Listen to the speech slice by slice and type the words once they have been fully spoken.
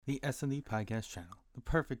The S&D Podcast Channel, the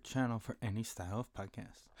perfect channel for any style of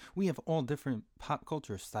podcast. We have all different pop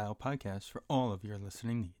culture style podcasts for all of your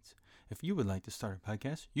listening needs. If you would like to start a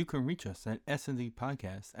podcast, you can reach us at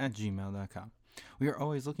sndpodcast@gmail.com. We are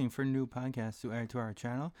always looking for new podcasts to add to our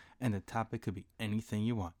channel, and the topic could be anything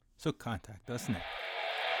you want. So contact us now.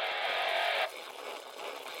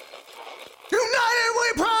 United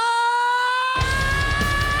we pride!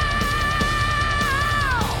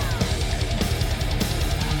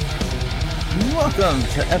 Welcome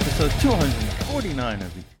to episode 249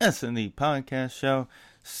 of the S&D Podcast Show.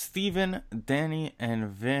 Steven, Danny, and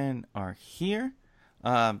Vin are here.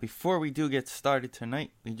 Before we do get started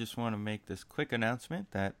tonight, we just want to make this quick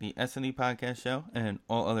announcement that the S&D Podcast Show and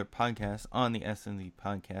all other podcasts on the S&D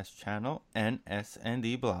Podcast channel and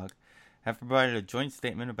S&D blog have provided a joint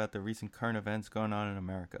statement about the recent current events going on in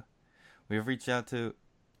America. We have reached out to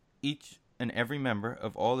each and every member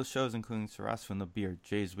of all the shows, including Saras from the Beard,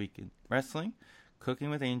 Jay's Weekend Wrestling, Cooking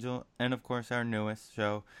with Angel, and of course our newest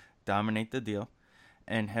show, Dominate the Deal,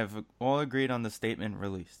 and have all agreed on the statement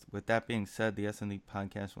released. With that being said, the S&D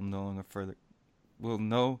podcast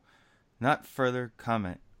not further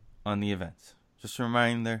comment on the events. Just a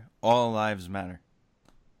reminder, all lives matter.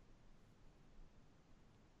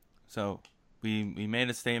 So we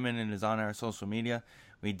made a statement and it is on our social media.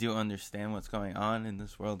 We do understand what's going on in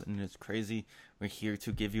this world and it's crazy. We're here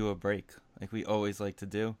to give you a break like we always like to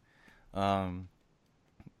do.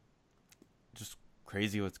 Just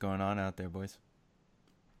crazy what's going on out there, boys.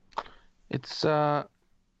 It's it's a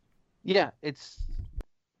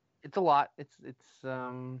lot. It's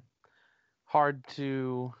hard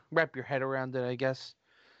to wrap your head around it, I guess.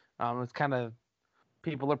 It's kind of,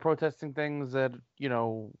 people are protesting things that,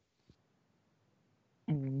 I'm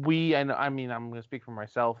going to speak for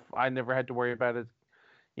myself. I never had to worry about it,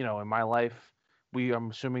 in my life.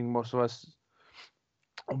 I'm assuming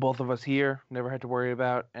both of us here never had to worry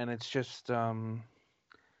about, and it's just,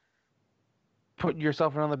 putting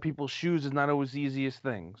yourself in other people's shoes is not always the easiest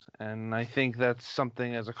things. And I think that's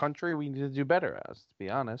something as a country we need to do better as, to be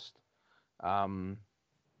honest.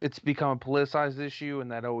 It's become a politicized issue,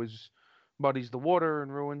 and that always muddies the water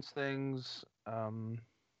and ruins things.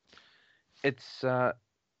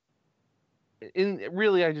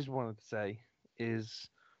 Really, I just wanted to say is,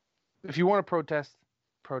 if you want to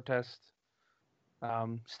protest.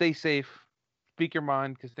 Stay safe, speak your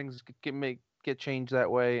mind, because things get changed that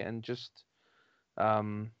way, and just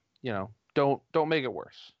don't make it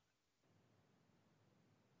worse.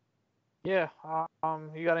 Yeah.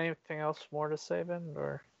 You got anything else more to say, Ben?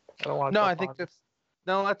 Or I don't want to. No, I think that's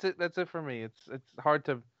it. That's it for me. It's hard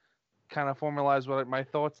to kind of formalize what my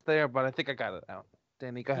thoughts there, but I think I got it out.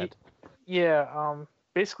 Danny, go ahead. Yeah.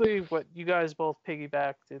 Basically, what you guys both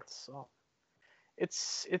piggybacked.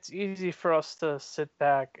 It's easy for us to sit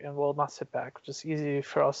back and, well, not sit back, just easy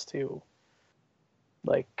for us to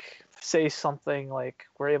say something like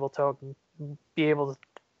we're able to be able to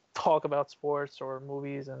talk about sports or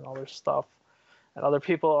movies and other stuff, and other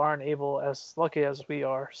people aren't able, as lucky as we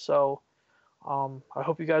are. So I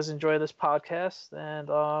hope you guys enjoy this podcast, and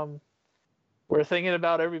we're thinking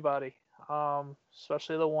about everybody,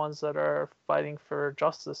 especially the ones that are fighting for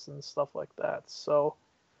justice and stuff like that. So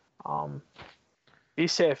be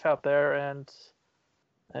safe out there, and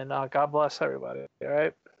God bless everybody. All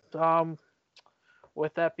right.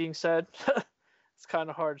 With that being said, it's kind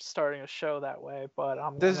of hard starting a show that way, but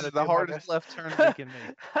this is the hardest left turn we can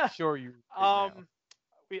make. Sure, you. I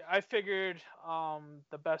figured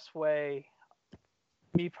the best way,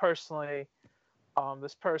 me personally,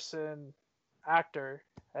 this actor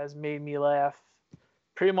has made me laugh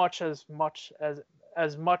pretty much as much.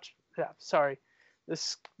 Sorry,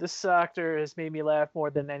 this actor has made me laugh more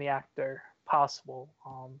than any actor possible.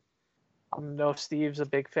 I know Steve's a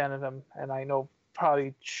big fan of him, and I know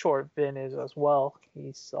probably Short Vin is as well.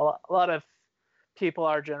 He's a lot of people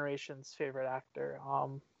our generation's favorite actor,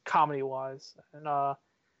 comedy wise. And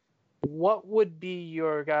what would be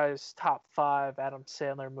your guys' top 5 Adam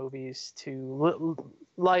Sandler movies to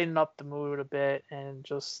lighten up the mood a bit and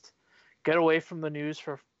just get away from the news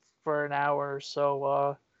for an hour or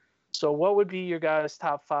so? So what would be your guys'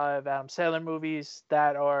 top 5 Adam Sandler movies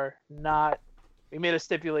that are not, we made a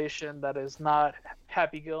stipulation that is not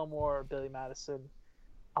Happy Gilmore or Billy Madison,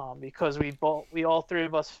 because we all three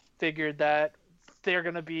of us figured that they're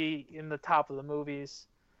going to be in the top of the movies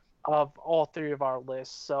of all 3 of our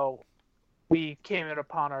lists. So we came it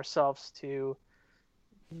upon ourselves to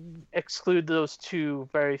exclude those 2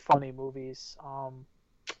 very funny movies.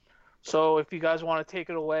 So if you guys want to take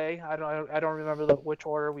it away, I don't remember which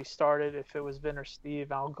order we started. If it was Vin or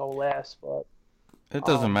Steve, I'll go last. But It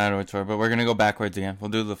doesn't matter which order, but we're gonna go backwards again. We'll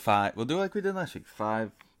do the 5. We'll do like we did last week.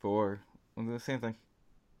 5, 4. We'll do the same thing.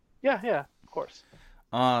 Yeah, of course.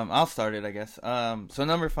 I'll start it, I guess. So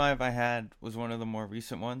number 5 I had was one of the more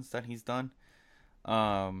recent ones that he's done.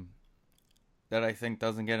 That I think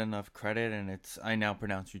doesn't get enough credit, and it's I Now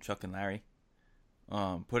Pronounce You Chuck and Larry.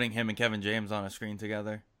 Putting him and Kevin James on a screen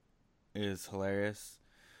together is hilarious.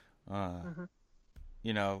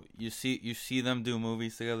 You know, you see them do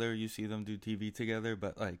movies together, you see them do TV together,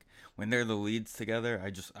 but like when they're the leads together, I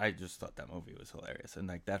just thought that movie was hilarious, and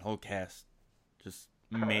like that whole cast just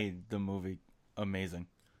made the movie amazing.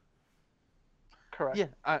 Correct.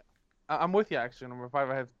 Yeah, I'm with you actually. Number 5,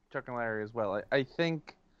 I have Chuck and Larry as well. I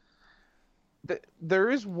think there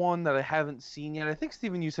is one that I haven't seen yet. I think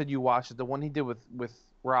Steven, you said you watched it. The one he did with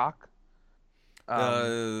Rock.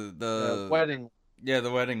 The wedding. Yeah,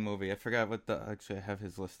 the wedding movie. I forgot what actually I have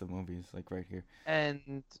his list of movies like right here.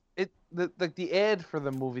 And the ad for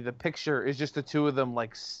the movie, the picture is just the two of them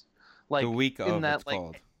like The Week in of that, it's like,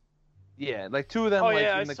 called. Yeah, like two of them. Oh like,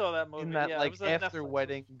 yeah, I in the, saw that movie. in that yeah, like it was a after Netflix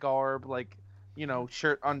wedding garb, like, you know,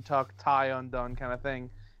 shirt untucked, tie undone kind of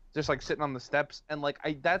thing, just like sitting on the steps. And like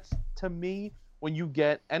that's to me, when you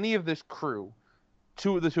get any of this crew,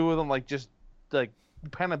 the two of them like just like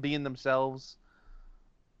kind of being themselves,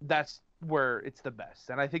 that's where it's the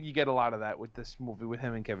best. And I think you get a lot of that with this movie with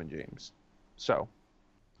him and Kevin James. So,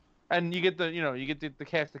 and you get the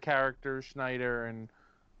cast of characters, Schneider, and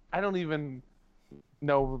I don't even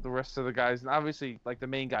know the rest of the guys. And obviously, like, the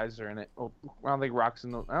main guys are in it. Well, I don't think Rock's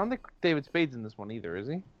in I don't think David Spade's in this one either, is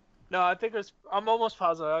he? No, I think I'm almost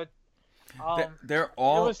positive. They're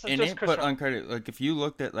all in just it, Chris but Rock. uncredited. Like if you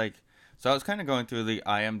looked at like, so I was kind of going through the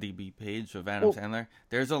IMDb page of Adam Sandler.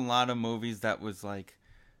 There's a lot of movies that was like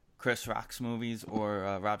Chris Rock's movies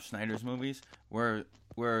or Rob Schneider's movies where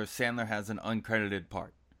Sandler has an uncredited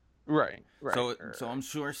part. Right. So I'm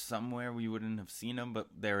sure somewhere we wouldn't have seen them, but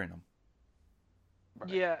they're in them. Right.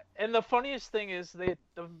 Yeah, and the funniest thing is the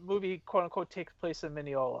movie quote unquote takes place in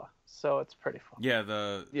Mineola, so it's pretty fun. Yeah,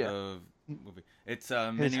 the movie. It's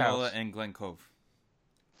Mineola house. and Glen Cove.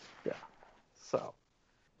 Yeah. So.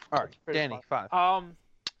 All right, pretty Danny, fun.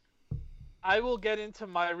 5. I will get into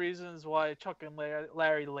my reasons why Chuck and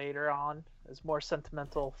Larry later on. There's more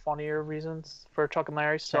sentimental, funnier reasons for Chuck and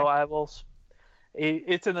Larry. So Okay. I will.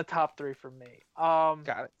 It's in the top 3 for me.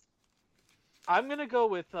 Got it. I'm gonna go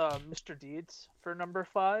with Mr. Deeds for number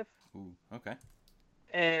 5. Ooh, okay.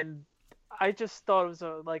 And I just thought it was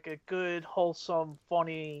a good, wholesome,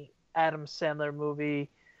 funny Adam Sandler movie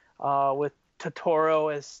with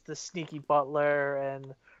Totoro as the sneaky butler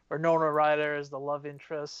and Winona Ryder as the love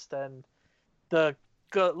interest, and the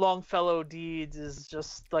Longfellow Deeds is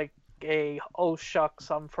just like oh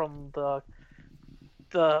shucks, I'm from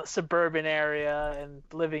the suburban area and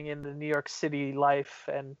living in the New York City life,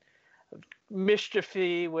 and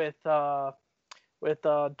mischiefy with John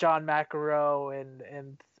McEnroe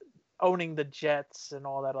and owning the Jets and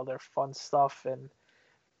all that other fun stuff, and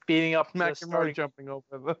beating up McEnroe jumping over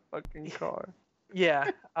the fucking car.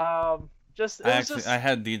 Yeah. I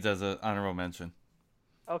had Deeds as an honorable mention.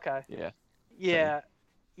 Okay. Yeah. Yeah.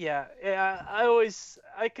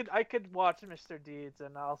 I could watch Mr. Deeds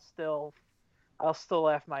and I'll still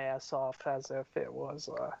laugh my ass off as if it was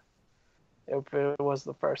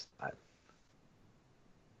the first time.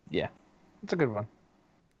 Yeah. It's a good one.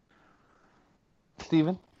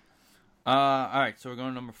 Steven? All right, so we're going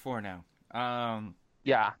to number 4 now.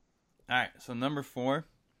 Yeah. All right, so number 4,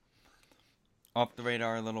 off the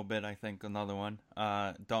radar a little bit, I think, another one.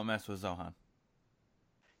 Don't Mess with Zohan.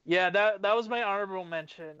 Yeah, that was my honorable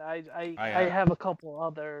mention. I have a couple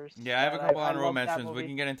others. Yeah, I have a couple honorable love that mentions. We movie.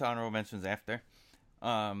 can get into honorable mentions after.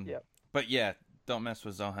 Yep. But yeah, Don't Mess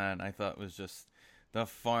with Zohan, I thought was just the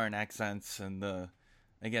foreign accents and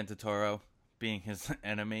again, Totoro being his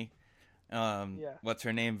enemy. What's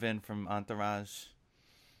her name, Vin, from Entourage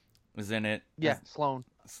was in it. Yeah, Sloane.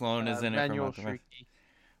 Sloane is in it from Manuel Entourage.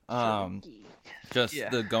 Just Yeah.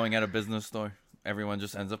 the going out of business store. Everyone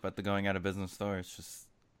just ends up at the going out of business store. It's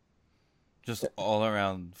just all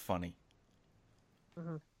around funny.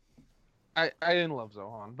 Mm-hmm. I didn't love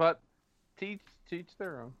Zohan, but teach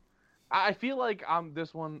their own. I feel like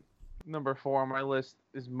this one, number 4 on my list,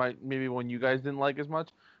 is maybe one you guys didn't like as much,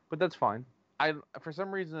 but that's fine. For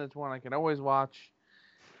some reason it's one I can always watch.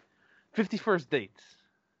 50 First Dates,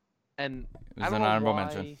 and It was I don't an know honorable why.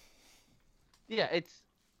 mention. Yeah, it's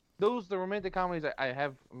the romantic comedies I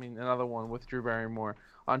have. I mean, another one with Drew Barrymore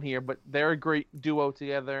on here, but they're a great duo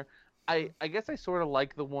together. I guess I sort of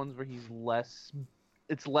like the ones where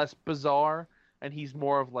it's less bizarre, and he's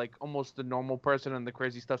more of like almost the normal person, and the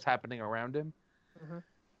crazy stuff's happening around him. Mm-hmm.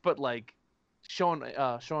 But like, Sean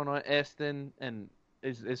Astin and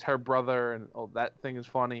is her brother, and that thing is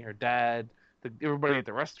funny. Her dad, everybody at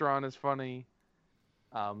the restaurant is funny.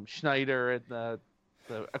 Schneider at the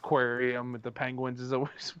aquarium with the penguins is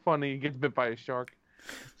always funny. He gets bit by a shark.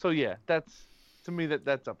 So yeah, that's to me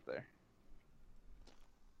that's up there.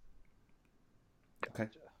 Okay,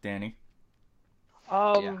 Danny.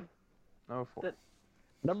 Yeah. Number 4.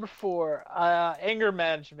 Number 4, anger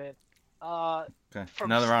management. Okay,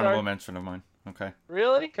 From another start- honorable mention of mine. Okay.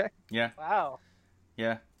 Really? Okay. Yeah, Wow.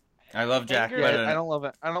 yeah. I love Jack, Anger- but I don't love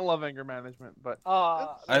it. I don't love anger management, but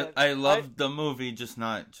Man, I love the movie, just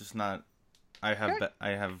not. I have Okay. I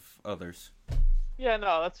have others. Yeah,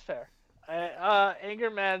 no, that's fair.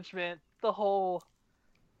 Anger management, the whole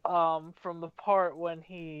from the part when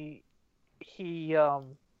he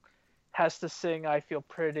has to sing "I Feel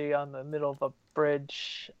Pretty" on the middle of a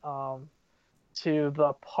bridge, to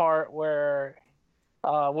the part where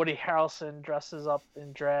Woody Harrelson dresses up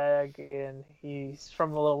in drag and he's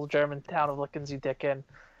from the little German town of Lickensy-Dicken.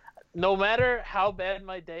 No matter how bad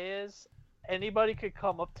my day is, anybody could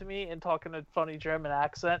come up to me and talk in a funny German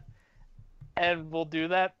accent, and will do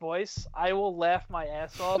that voice. I will laugh my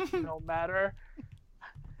ass off no matter.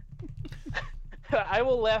 I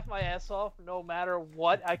will laugh my ass off no matter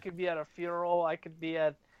what. I could be at a funeral. I could be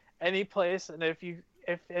at any place, and if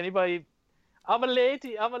anybody, I'm a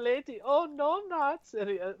lady. Oh no, I'm not.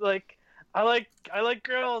 And I like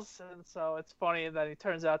girls, and so it's funny that he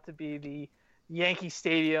turns out to be the Yankee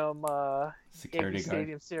Stadium security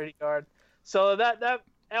guard. So that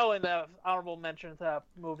and the honorable mention to that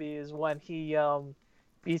movie is when he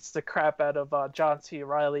beats the crap out of John C.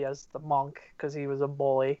 Reilly as the monk because he was a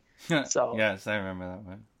bully. So yes, I remember that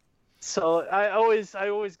one. So I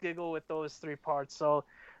always giggle with those 3 parts. So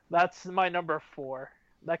that's my number 4.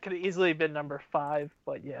 That could have easily have been number 5,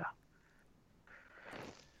 but yeah.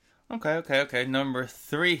 Okay. Number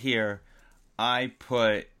 3 here, I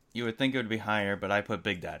put. You would think it would be higher, but I put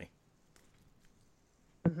Big Daddy.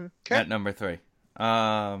 Mm-hmm. At number 3.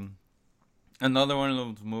 Another one of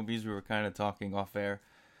those movies we were kind of talking off air.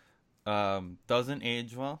 Doesn't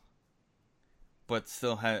age well, but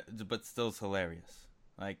still is hilarious.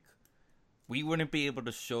 Like, we wouldn't be able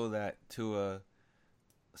to show that to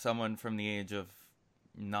someone from the age of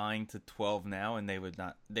 9 to 12 now, and they would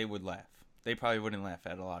laugh. They probably wouldn't laugh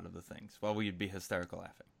at a lot of the things. Well, we'd be hysterical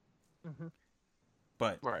laughing. Mm-hmm.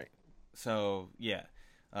 But right. So yeah,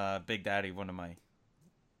 Big Daddy, one of my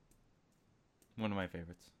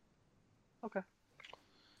favorites. Okay.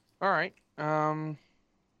 All right. I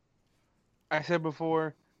said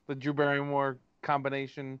before the Drew Barrymore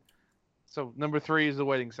combination. So number 3 is The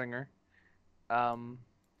Wedding Singer.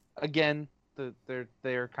 Again,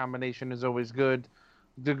 their combination is always good.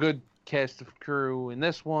 The good cast of crew in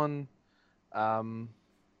this one.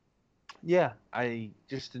 Yeah, I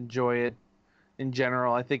just enjoy it in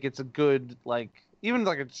general. I think it's a good,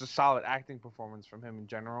 it's a solid acting performance from him in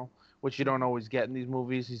general, which you don't always get in these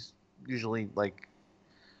movies. He's usually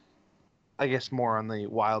I guess more on the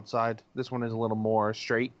wild side. This one is a little more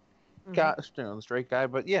straight, the straight guy.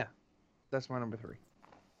 But yeah, that's my number 3.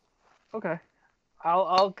 Okay,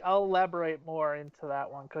 I'll elaborate more into that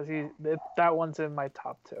one because that one's in my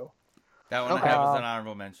top 2. That one I have as an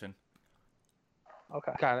honorable mention.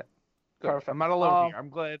 Okay, got it. Good. Perfect. I'm not alone here. I'm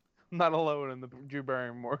glad I'm not alone in the Drew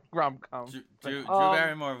Barrymore rom-com. Drew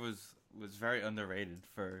Barrymore was very underrated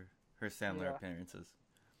for her Sandler appearances.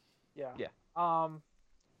 Yeah.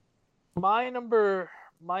 My number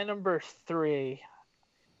 3,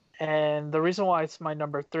 and the reason why it's my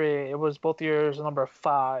number 3, it was both yours number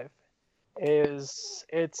 5, is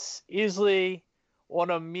it's easily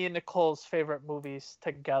one of me and Nicole's favorite movies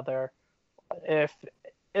together. If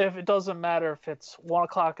it doesn't matter if it's 1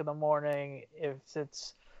 o'clock in the morning, if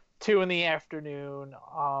it's 2 in the afternoon,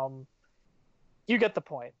 you get the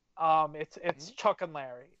point. It's Chuck and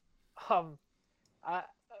Larry.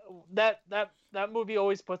 That movie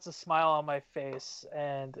always puts a smile on my face,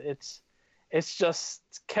 and it's just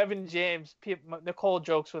Kevin James. Nicole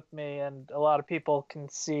jokes with me, and a lot of people can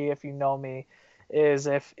see if you know me, is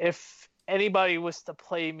if anybody was to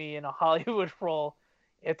play me in a Hollywood role,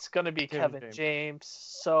 it's gonna be Kevin James.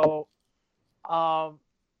 So,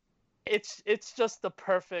 it's just the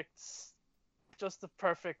perfect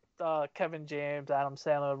Kevin James, Adam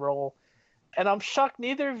Sandler role, and I'm shocked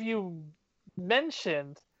neither of you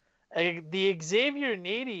mentioned the Xavier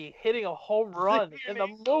Nady hitting a home run in the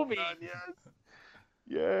movie.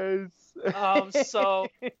 Yes.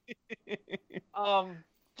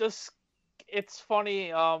 Just it's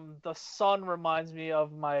funny. The son reminds me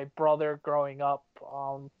of my brother growing up.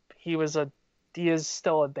 He is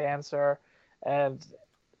still a dancer, and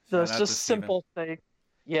There's Shout out to just Steven. simple thing.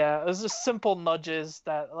 Yeah, it was just simple nudges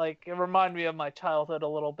that like it remind me of my childhood a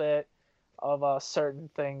little bit of certain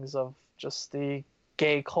things of just the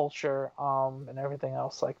gay culture and everything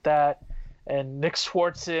else like that, and Nick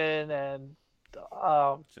Swartzen and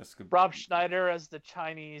Jessica. Rob Schneider as the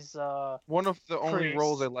Chinese One of the only priest.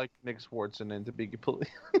 roles I like Nick Swartzen in, to be completely.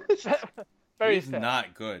 very He's fast.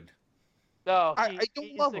 not good. No, I don't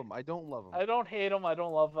he's love the- him. I don't love him. I don't hate him. I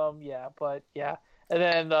don't love him. Yeah, but yeah. And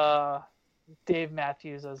then Dave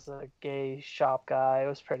Matthews as a gay shop guy. It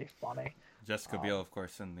was pretty funny. Jessica Biel, of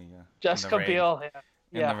course, in the Jessica Rain. Biel.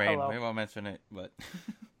 In Yeah, the rain. hello. We won't mention it, but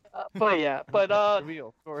But yeah, but Reveal,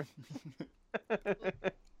 of course.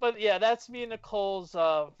 but yeah, that's me and Nicole's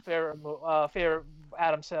favorite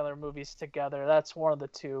Adam Sandler movies together. That's one of the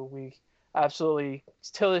two we absolutely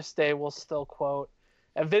till this day will still quote.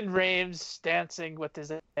 And Vin Rhames dancing with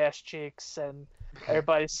his ass cheeks and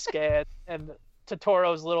everybody's scared, and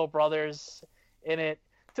Totoro's little brothers in it.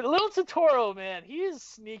 To little Totoro, man, he is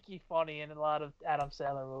sneaky funny in a lot of Adam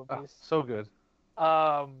Sandler Oh, movies. so good.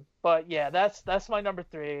 But yeah, that's my number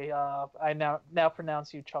 3. I now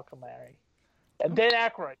pronounce you Chuckamary. And Dan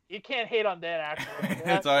Aykroyd. You can't hate on Dan Aykroyd.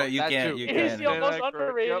 it's all right. You That can't. too. You He's can't. the Dan most Aykroyd,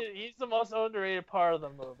 underrated. yep. He's the most underrated part of the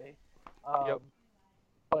movie. Yep.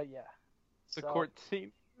 But yeah. The So, court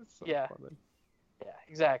scene. is so Yeah. funny. Yeah,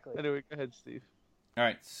 exactly. Anyway, go ahead, Steve. All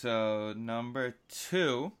right. So number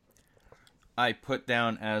 2, I put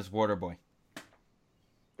down as Waterboy.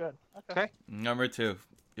 Good. Okay. Number 2.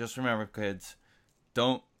 Just remember, kids,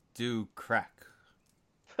 don't do crack.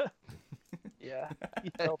 Yeah.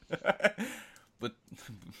 But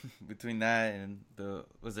between that and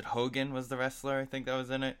was it Hogan was the wrestler? I think that was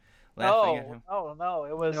in it. Laughing at him. No.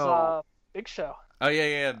 It was No. Big Show. Oh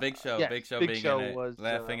yeah, Big Show. Yes, Big Show Big being Show in it, was,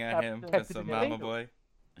 laughing at him Captain because of America. Mama Boy.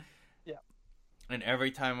 Yeah. And every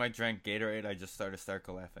time I drank Gatorade, I just started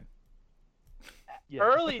laughing. Yeah.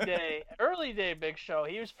 Early day Big Show.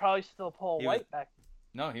 He was probably still Paul He was- White back.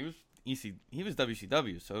 No, he was EC. He was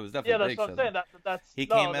WCW, so it was Yeah, definitely that's Big what Show. I'm saying. That's He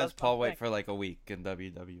no, came that's as what Paul I'm White saying. for like a week in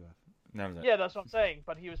WWF. That was it. Yeah, that's what I'm saying.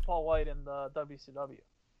 But he was Paul White in the WCW.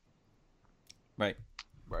 Right.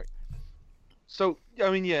 So I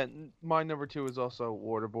mean, yeah, my number 2 is also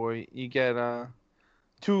Waterboy. You get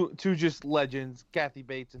two just legends, Kathy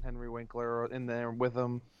Bates and Henry Winkler, are in there with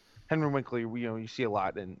them. Henry Winkler, you see a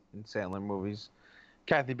lot in Sandler movies.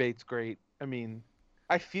 Kathy Bates, great. I mean,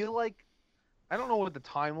 I feel like I don't know what the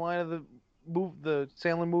timeline of the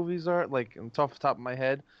Sandler movies are, like off the top of my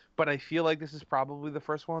head, but I feel like this is probably the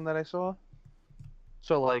first one that I saw.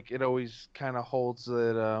 So like it always kind of holds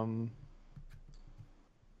it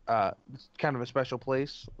kind of a special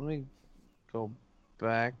place. Let me go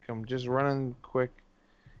back. I'm just running quick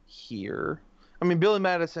here. I mean, Billy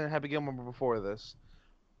Madison and Happy Gilmore were before this,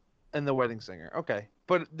 and The Wedding Singer. Okay,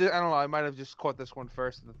 but I don't know. I might have just caught this one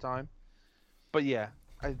first at the time. But yeah,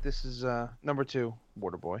 this is number 2,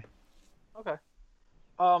 Waterboy. Okay.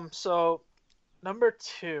 So number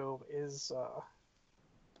 2 is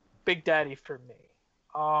Big Daddy for me.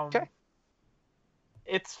 Okay.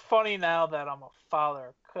 It's funny now that I'm a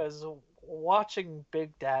father because watching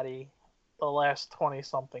Big Daddy the last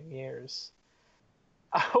 20-something years,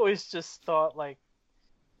 I always just thought like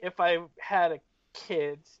if I had a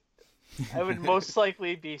kid, I would most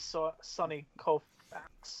likely be Sonny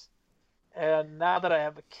Koufax. And now that I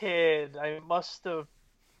have a kid, I must have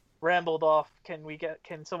rambled off.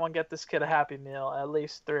 Can someone get this kid a Happy Meal at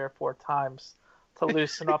least 3 or 4 times to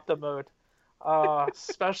loosen up the mood,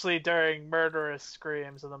 especially during murderous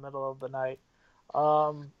screams in the middle of the night.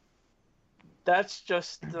 That's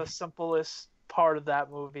just the simplest part of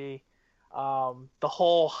that movie. The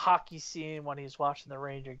whole hockey scene when he's watching the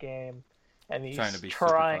Ranger game and he's Trying to be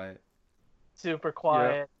super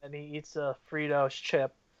quiet, and he eats a Fritos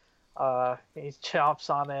chip. He chomps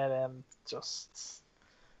on it and just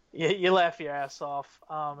you laugh your ass off.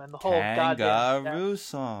 And the whole goddamn Kangaroo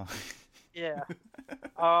song. yeah.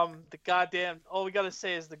 The goddamn all we gotta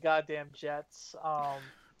say is the goddamn Jets.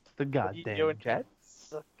 The you goddamn and- Jets.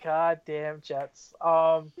 The goddamn Jets.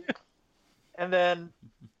 And then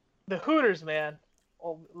the Hooters, man.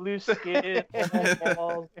 Oh, loose skin, old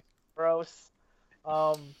balls, gross.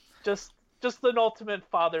 Just an ultimate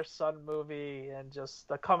father-son movie, and just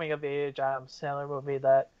a coming-of-age Adam Sandler movie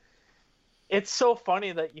that it's so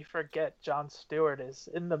funny that you forget Jon Stewart is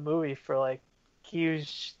in the movie for like he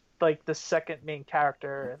was like the second main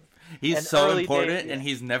character. He's and so early important, days- and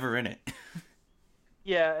he's never in it.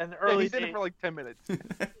 Yeah, and Yeah, early he's in it day, for like 10 minutes.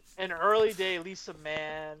 an early day Lisa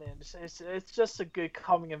Mann, and it's just a good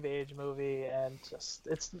coming-of-age movie, and just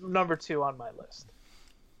it's number 2 on my list.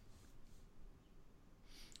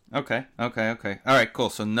 Okay. All right, cool.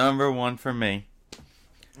 So number 1 for me,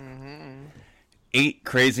 Mm-hmm. 8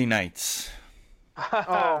 Crazy Nights.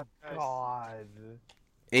 Oh Nice. God.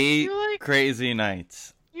 8 You like- Crazy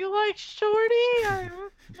Nights. You like Shorty?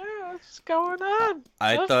 What's going on?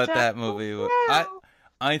 I Just thought that tap movie was. around.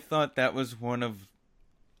 I thought that was one of.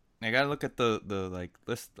 I gotta look at the like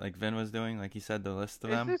list like Vin was doing, like he said, the list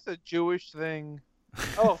of Is them. this a Jewish thing?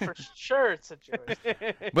 Oh, for sure, it's a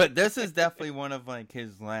Jewish. But this is definitely one of like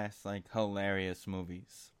his last like hilarious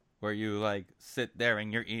movies where you like sit there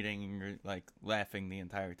and you're eating and you're like laughing the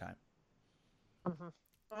entire time.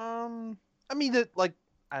 I mean that like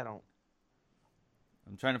I don't.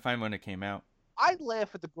 I'm trying to find when it came out. I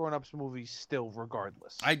laugh at the grown-ups movies still,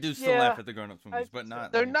 regardless. I do still Yeah, laugh at the grown-ups movies, but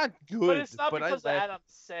not. They're like- not good, But it's not I because of laugh. Adam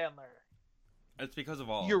Sandler. It's because of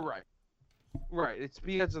all. You're of them. right. Right. It's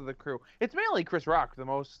because of the crew. It's mainly Chris Rock the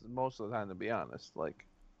most of the time, to be honest. Like,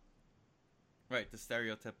 Right, the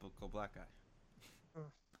stereotypical black guy. Mm.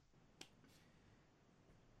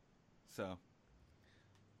 So.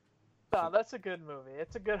 No, that's a good movie.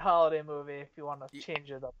 It's a good holiday movie if you want to Yeah. change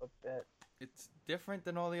it up a bit. It's different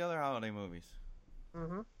than all the other holiday movies.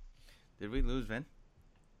 Mm-hmm. Did we lose Vin?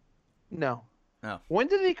 no. No. When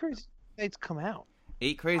did the Crazy Nights come out?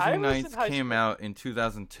 8 Crazy I was in Nights high came school. out in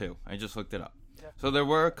 2002. I just looked it up. Yeah. So there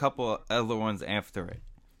were a couple other ones after it.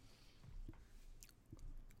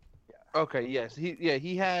 Okay. Yes. He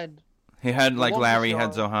had He had like Longest Larry,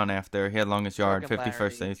 had Yard. Zohan after. He had Longest Yard, Fucking 50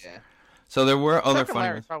 First Larry, Dates. Yeah. So there were other Fucking funny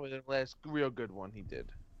Larry's ones. probably the last real good one he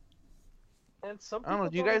did. And some I don't know.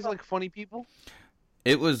 people Do you don't guys even- like funny people?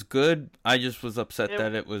 It was good. I just was upset It-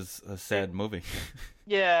 that it was a sad movie.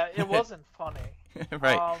 Yeah, it wasn't funny.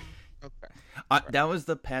 Right. Okay. That was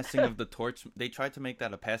the passing of the torch. They tried to make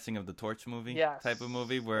that a passing of the torch movie Yes, type of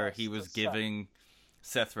movie where yes, he was the Seth. giving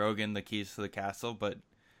Seth Rogen the keys to the castle, but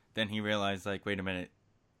then he realized, like, wait a minute,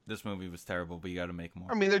 this movie was terrible, but you got to make more.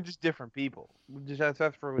 I mean, they're just different people. Just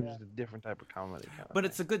Seth Rogen Yeah. is just a different type of comedy. Kind of But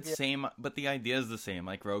it's a good Yeah. same. But the idea is the same.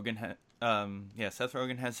 Like Rogen, Seth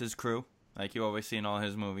Rogen has his crew, like you always see in all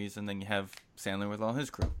his movies, and then you have Sandler with all his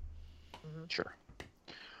crew. sure.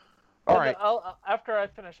 All right. After I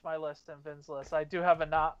finish my list and Vin's list, I do have a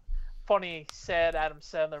not funny, sad Adam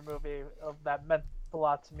Sandler movie that meant a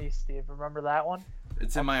lot to me, Steve. Remember that one?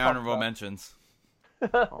 It's in my fucked honorable up. mentions.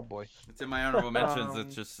 Oh boy. It's in my honorable mentions. Um,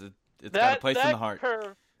 It's just it's got a place in that the heart.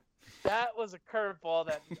 That was a curveball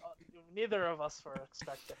that neither of us were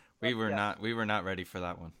expecting. We But were yeah. not. We were not ready for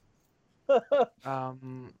that one.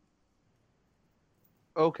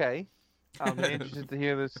 Okay. I'm interested to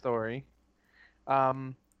hear this story.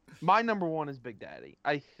 My number one is Big Daddy.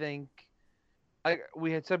 I think,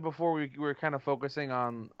 we had said before, we were kind of focusing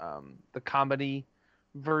on the comedy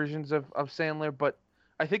versions of Sandler, but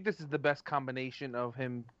I think this is the best combination of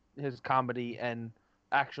his comedy and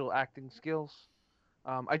actual acting skills.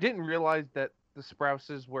 I didn't realize that the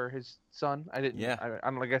Sprouses were his son. I didn't. Yeah. I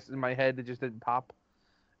don't know. I guess in my head it just didn't pop.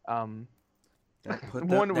 That, put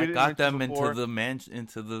One them, we that didn't got mention them before. into the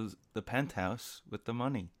into the penthouse with the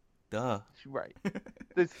money. Duh. Right.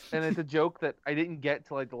 And it's a joke that I didn't get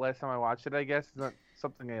till like the last time I watched it. I guess it's not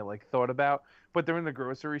something I like thought about. But they're in the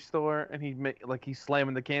grocery store and he's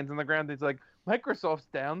slamming the cans on the ground. He's like, Microsoft's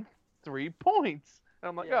down 3 points. And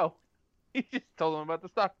I'm like, Yeah. oh, he just told him about the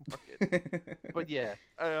stock market. But yeah,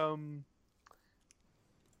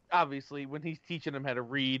 obviously when he's teaching him how to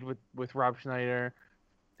read with Rob Schneider,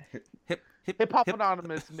 Hip Hop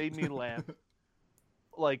Anonymous made me laugh.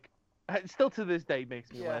 Like, still to this day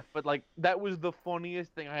makes me Yeah. laugh. But like, that was the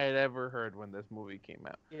funniest thing I had ever heard when this movie came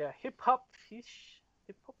out. Yeah, hip hop fish,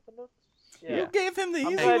 hip hop notes. Yeah. You gave him the I'm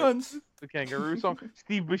easy glad- ones. The kangaroo song.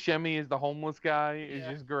 Steve Buscemi is the homeless guy. Is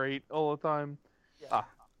Yeah. just great all the time. Yeah. Ah,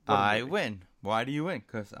 what a I movie. win. Why do you win?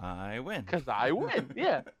 Because I win. 'Cause I win.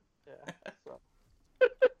 Yeah. Yeah. So. So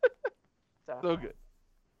Definitely. good.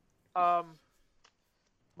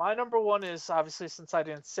 My number one is obviously, since I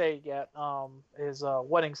didn't say it yet, is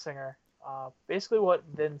Wedding Singer. Basically what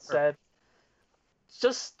Vin said. It's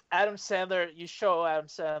just Adam Sandler. You show Adam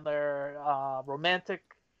Sandler romantic.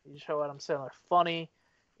 You show Adam Sandler funny.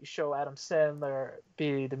 You show Adam Sandler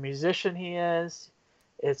be the musician he is.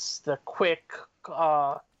 It's the quick,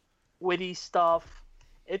 witty stuff.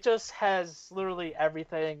 It just has literally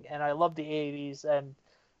everything, and I love the 80s, and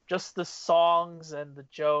just the songs and the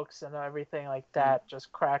jokes and everything like that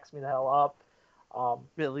just cracks me the hell up.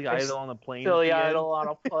 Billy It's Idol on the plane. Billy at the end. Idol on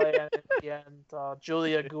a plane at the end.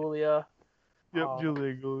 Julia Gulia. Yep, um,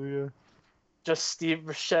 Julia Gulia. Just Steve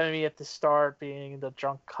Buscemi at the start being the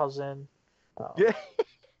drunk cousin. Yeah.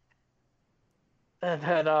 And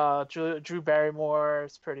then Drew Barrymore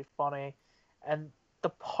is pretty funny. And the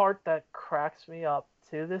part that cracks me up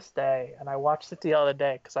to this day, and I watched it the other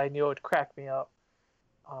day because I knew it would crack me up.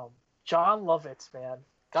 John Lovitz, man.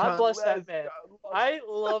 God bless that man. I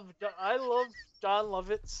love John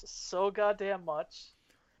Lovitz so goddamn much.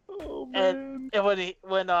 Oh man! And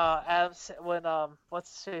when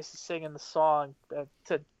what's his face is singing the song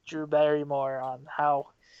to Drew Barrymore on how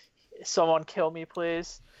someone kill me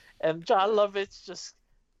please, and John Lovitz just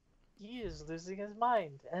he is losing his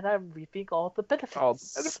mind, and I'm reaping all the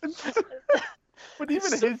benefits. But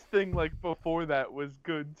even his thing like before that was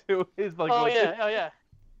good too. His like oh like, yeah.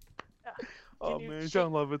 Oh man,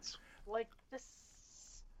 John Lovitz. Like this,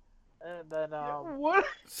 and then What?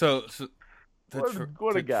 So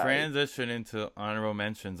What a guy. Transition into honorable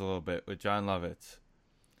mentions a little bit with John Lovitz,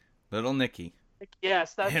 Little Nicky.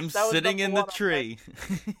 Yes, that was sitting in the number one tree.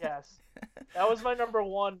 Yes, that was my number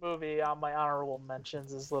one movie on my honorable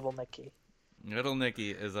mentions. Is Little Nicky. Little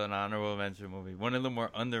Nicky is an honorable mention movie. One of the more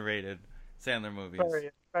underrated Sandler movies. Very,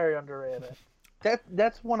 very underrated.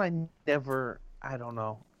 That's one I don't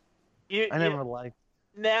know. I never liked.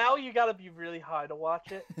 Now you got to be really high to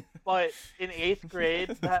watch it, but in 8th grade,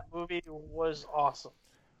 that movie was awesome.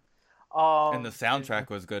 And the soundtrack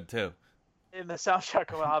was good too. And the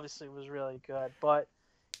soundtrack obviously was really good, but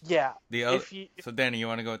yeah. So Danny, you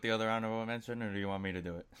want to go with the other honorable mention, or do you want me to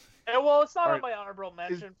do it? Well, it's not All on my honorable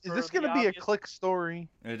mention. Is this going to be a click story?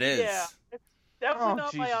 It is. Yeah, it's definitely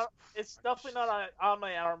not on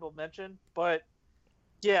my honorable mention, but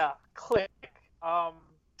yeah, Click.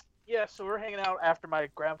 Yeah, so we're hanging out after my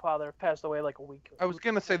grandfather passed away like a week ago. I was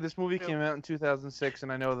going to say this movie came out in 2006,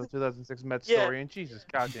 and I know the 2006 Met story, and Jesus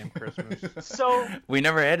goddamn Christmas. So we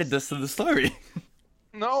never added this to the story.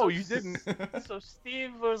 No, you didn't. So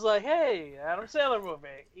Steve was like, "Hey, Adam Sandler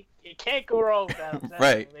movie. You can't go wrong with Adam Sandler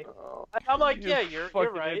Right. movie." I'm like, "Yeah, you're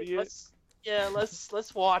right. Idiot.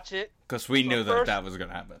 Let's watch it." Because we knew that was going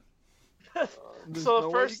to happen. So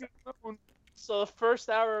the first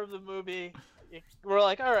hour of the movie, we're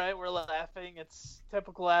like, all right, we're laughing. It's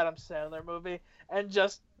typical Adam Sandler movie, and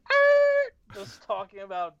just talking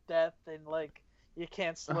about death and like you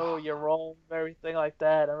can't slow your roll, everything like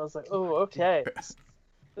that. And I was like, oh, okay,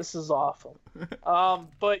 this is awful.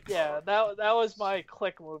 But yeah, that was my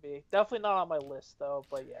Click movie. Definitely not on my list though.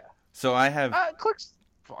 But yeah. So I have Click's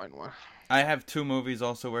fine one. I have two movies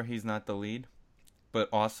also where he's not the lead, but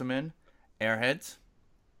awesome in Airheads.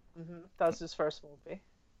 That was his first movie.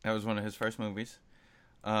 That was one of his first movies.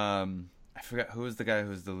 I forgot who was the guy who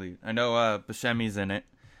was the lead. I know Buscemi's in it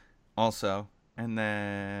also. And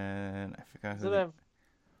then I forgot who.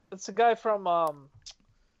 It's a guy from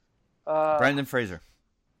Brendan Fraser.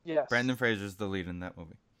 Yes. Brendan Fraser's the lead in that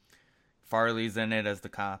movie. Farley's in it as the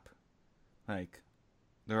cop. Like,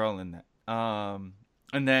 they're all in that.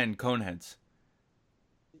 And then Coneheads.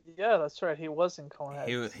 Yeah, that's right. He was in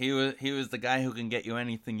Coneheads. He was the guy who can get you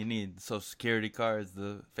anything you need. The Social Security cards,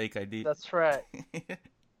 the fake ID. That's right.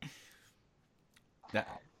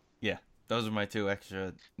 Yeah, those are my two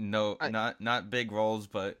extra. Not big roles,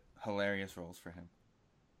 but hilarious roles for him.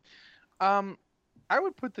 I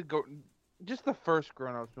would put just the first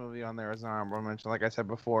Grown Ups movie on there as an honorable mention, like I said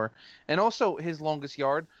before, and also his Longest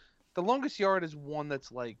Yard. The Longest Yard is one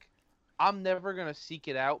that's like, I'm never gonna seek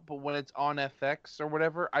it out, but when it's on FX or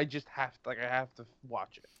whatever, I have to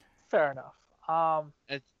watch it. Fair enough.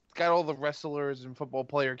 It's got all the wrestlers and football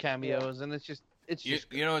player cameos, and it's just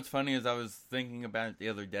you know what's funny is I was thinking about it the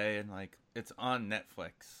other day, and like it's on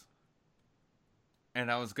Netflix,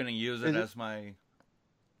 and I was gonna use it as my.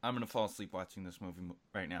 I'm gonna fall asleep watching this movie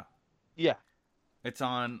right now. Yeah, it's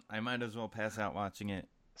on. I might as well pass out watching it.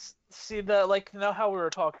 See how we were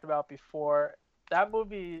talking about before. That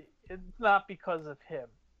movie, it's not because of him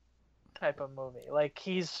type of movie. Like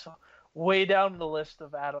he's way down the list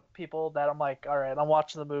of people that I'm like, all right, I'm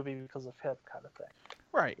watching the movie because of him kind of thing.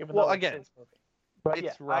 Right. Even well, though again, it's his movie. But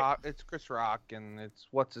it's yeah, it's Chris Rock, and it's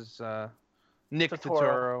Nick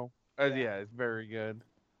Turturro. Turturro. Yeah, it's very good.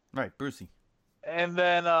 Right, Brucey. And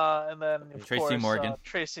then of Tracy course, Morgan.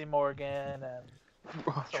 Tracy Morgan and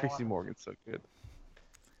Tracy Morgan's so good.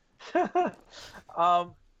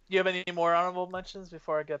 Do you have any more honorable mentions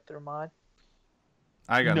before I get through mine?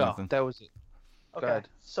 I got nothing. That was it. Okay,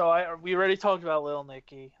 so we already talked about Little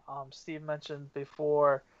Nicky. Steve mentioned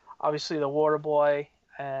before, obviously the Waterboy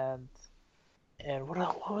and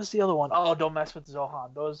what was the other one? Oh, Don't Mess with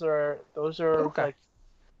Zohan. Those are okay. like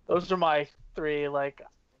those are my three. Like,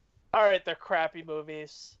 all right, they're crappy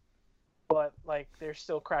movies, but like they're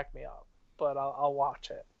still crack me up. But I'll watch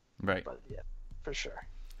it. Right. But yeah, for sure.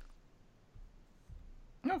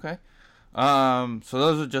 Okay. So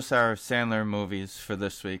those are just our Sandler movies for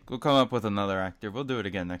this week. We'll come up with another actor. We'll do it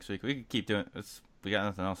again next week. We can keep doing it. We got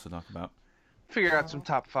nothing else to talk about. Figure out some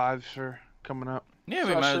top fives for coming up. Yeah,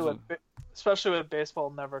 we might as well. Especially with baseball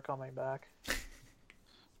never coming back.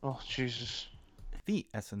 Oh, Jesus. The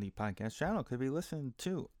S&D Podcast channel could be listened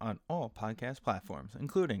to on all podcast platforms,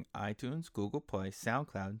 including iTunes, Google Play,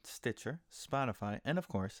 SoundCloud, Stitcher, Spotify, and of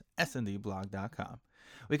course, sndblog.com.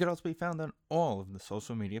 We could also be found on all of the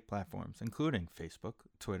social media platforms, including Facebook,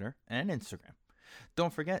 Twitter, and Instagram.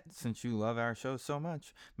 Don't forget, since you love our show so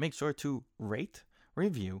much, make sure to rate,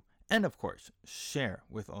 review, and of course, share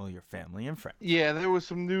with all your family and friends. Yeah, there was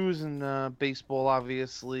some news in baseball,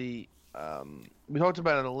 obviously. We talked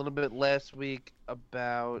about it a little bit last week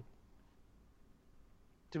about...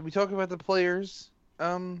 Did we talk about the players?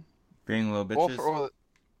 Being little bitches?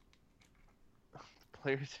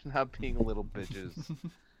 Players not being little bitches.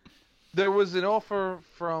 There was an offer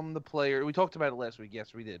from the player. We talked about it last week.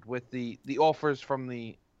 Yes, we did. With the offers from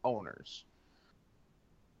the owners.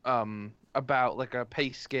 About like a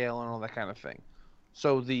pay scale and all that kind of thing.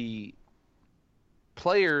 So the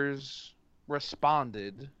players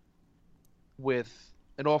responded with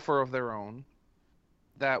an offer of their own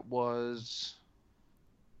that was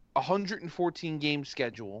 114 game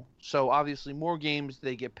schedule. So obviously more games,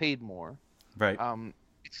 they get paid more. Right.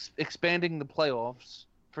 Expanding the playoffs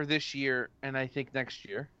for this year and I think next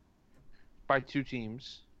year by 2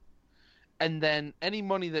 teams. And then any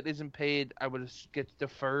money that isn't paid, I would get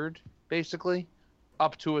deferred, basically,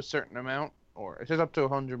 up to a certain amount. Or it says up to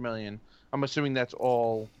 100 million. I'm assuming that's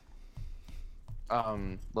all,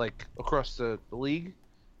 like across the league.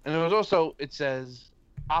 And there was also, it says,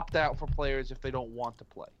 opt out for players if they don't want to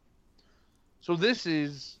play. So this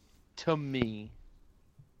is, to me,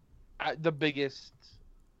 the biggest,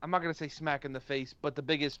 I'm not going to say smack in the face, but the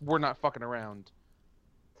biggest we're not fucking around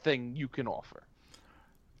thing you can offer.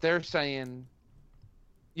 They're saying,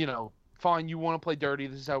 you know, fine, you want to play dirty,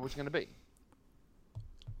 this is how it's going to be.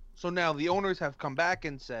 So now the owners have come back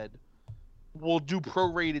and said, we'll do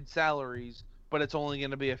prorated salaries, but it's only going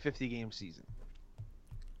to be a 50-game season.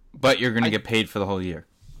 But you're going to get paid for the whole year.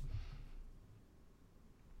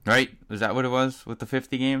 Right? Is that what it was with the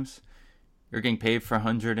 50 games? You're getting paid for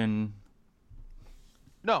 100 and...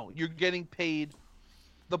 No, you're getting paid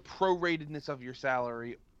the proratedness of your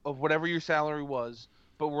salary, of whatever your salary was,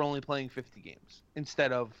 but we're only playing 50 games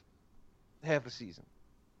instead of half a season.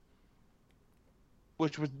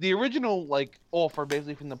 Which was the original like offer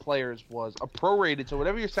basically from the players was a prorated, so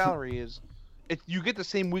whatever your salary is, you get the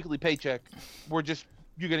same weekly paycheck.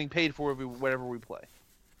 You're getting paid for whatever we play.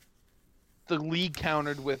 The league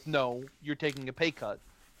countered with no, you're taking a pay cut.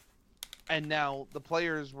 And now the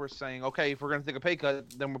players were saying, okay, if we're going to take a pay cut,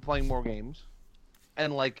 then we're playing more games.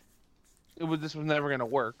 And like, this was never going to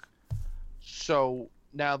work. So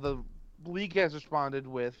now the league has responded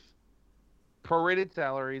with prorated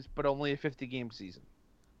salaries, but only a 50-game season.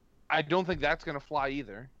 I don't think that's going to fly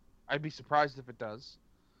either. I'd be surprised if it does.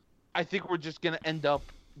 I think we're just going to end up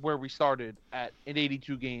where we started at an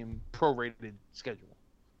 82-game prorated schedule.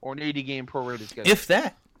 Or an 80-game prorated schedule. If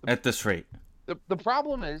that, at this rate. The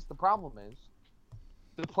problem is the players,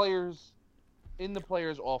 in the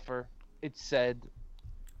players' offer, it said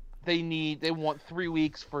they want 3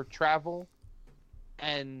 weeks for travel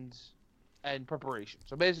and preparation.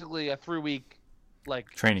 So basically a 3-week like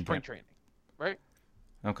spring training, right?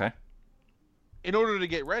 Okay. In order to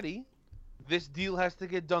get ready, this deal has to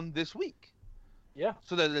get done this week. Yeah.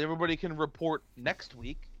 So that everybody can report next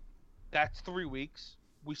week. That's 3 weeks.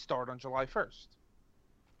 We start on July 1st.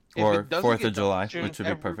 Or 4th of July, which would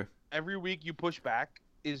be perfect. Every week you push back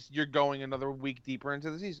you're going another week deeper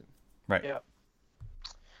into the season. Right. Yeah.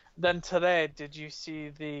 Then today, did you see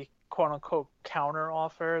the quote-unquote counter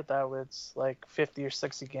offer that was like 50 or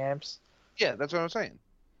 60 games? Yeah, that's what I'm saying.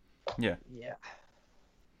 Yeah. Yeah.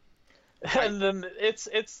 And then it's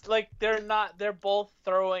like they're both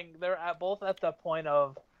at the point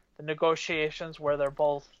of the negotiations where they're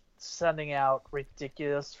both sending out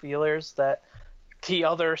ridiculous feelers that the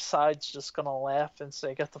other side's just gonna laugh and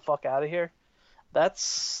say, "Get the fuck out of here."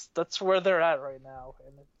 That's where they're at right now,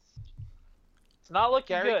 and it's not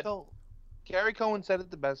looking good. Gary Cohen said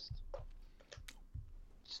it the best.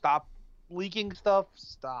 Stop leaking stuff.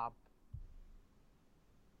 Stop,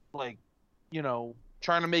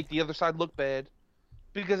 trying to make the other side look bad.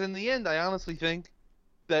 Because in the end, I honestly think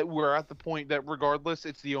that we're at the point that regardless,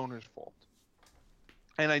 it's the owner's fault.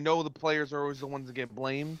 And I know the players are always the ones that get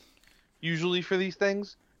blamed, usually for these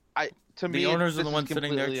things. The owners are the ones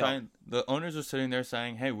sitting there the owners are sitting there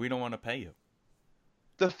saying, "Hey, we don't want to pay you."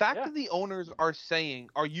 The fact that the owners are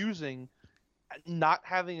using not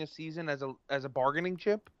having a season as a bargaining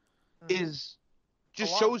chip is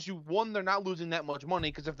just shows you, one, they're not losing that much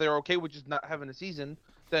money, because if they're okay with just not having a season,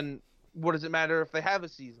 then what does it matter if they have a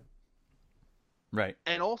season? Right.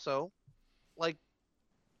 And also, like,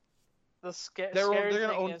 The scary they're gonna thing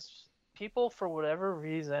own. is people, for whatever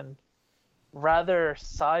reason, rather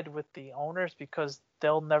side with the owners because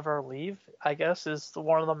they'll never leave, I guess, is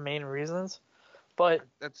one of the main reasons. But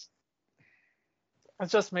That's it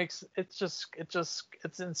just makes it's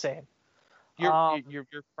insane. you're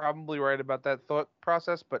probably right about that thought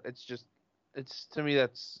process, but it's to me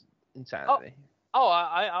that's insanity.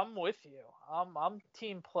 I'm with you. I'm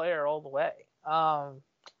team player all the way.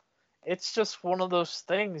 It's just one of those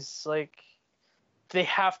things, like, they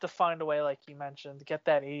have to find a way, like you mentioned, to get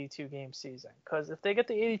that 82 game season. Because if they get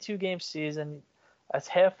the 82 game season, that's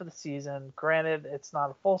half of the season. Granted, it's not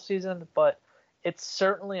a full season, but it's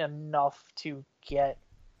certainly enough to get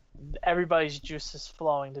everybody's juices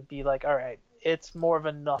flowing to be like, all right, it's more of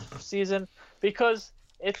enough season, because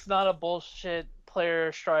it's not a bullshit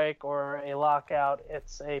player strike or a lockout.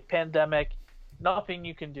 It's a pandemic. Nothing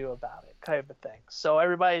you can do about it, kind of thing. So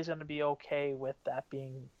everybody's going to be okay with that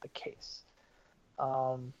being the case.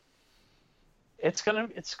 It's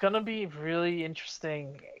gonna be really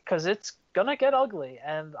interesting because it's gonna get ugly.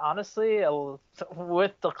 And honestly,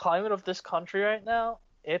 with the climate of this country right now,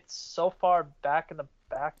 it's so far back in the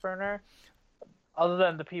back burner. Other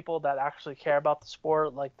than the people that actually care about the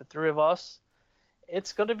sport, like the three of us,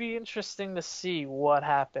 it's gonna be interesting to see what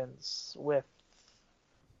happens with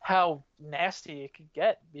how nasty it could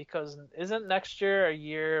get. Because isn't next year a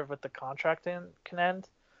year with the contract can end?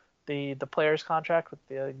 The players' contract with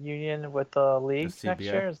the union, with the league next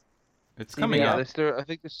year? It's coming up. I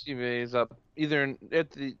think the CBA is up either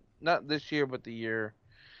not this year, but the year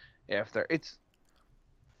after. It's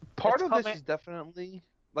part of this is definitely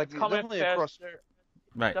like it's coming definitely faster. across.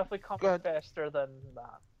 Right. Definitely coming faster than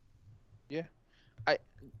that. Yeah,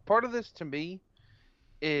 part of this to me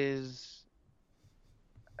is,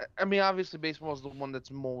 I mean, obviously baseball is the one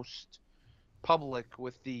that's most public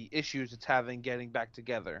with the issues it's having getting back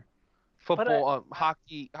together. Football,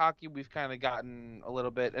 hockey, we've kind of gotten a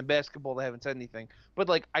little bit, and basketball, they haven't said anything. But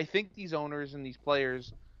like, I think these owners and these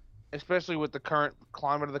players, especially with the current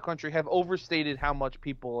climate of the country, have overstated how much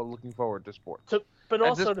people are looking forward to sports. But at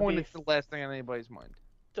also, this point, it's the last thing on anybody's mind.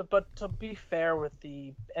 But to be fair with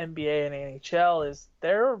the NBA and NHL, is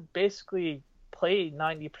they're basically play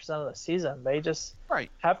 90% of the season. They just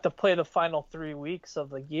have to play the final 3 weeks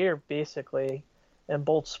of the year, basically, in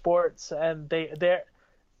both sports, and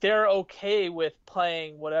they're okay with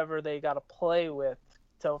playing whatever they got to play with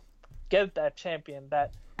to get that champion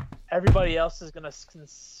that everybody else is going to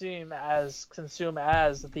consume as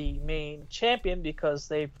the main champion, because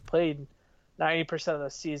they've played 90% of the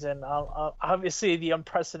season. Obviously, the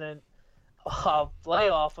unprecedented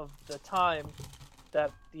layoff of the time that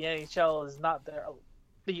the NHL is not there.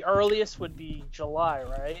 The earliest would be July,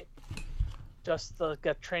 right? Just to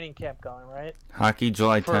get training camp going, right? Hockey,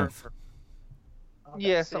 July 10th. Okay,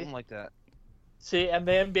 yeah, something like that. See, and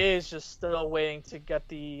the NBA is just still waiting to get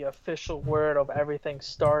the official word of everything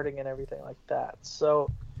starting and everything like that. So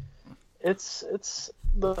it's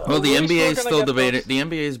the NBA is still debating. The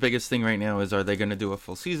NBA's biggest thing right now is, are they going to do a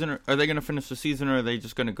full season, or are they going to finish the season, or are they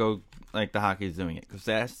just going to go like the hockey's doing it? Because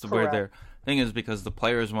that's where their thing is, because the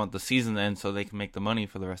players want the season to end so they can make the money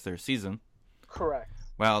for the rest of their season. Correct.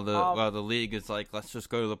 While the league is like, let's just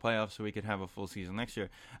go to the playoffs so we could have a full season next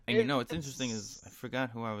year. And what's interesting is, I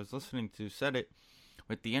forgot who I was listening to said it,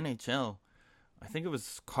 with the NHL. I think it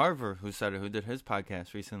was Carver who said it, who did his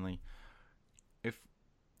podcast recently. If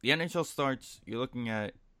the NHL starts, you're looking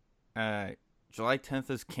at July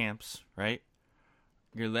 10th as camps, right?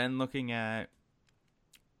 You're then looking at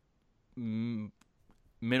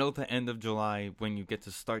middle to end of July when you get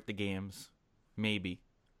to start the games, maybe.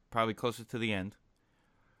 Probably closer to the end.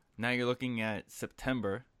 Now you're looking at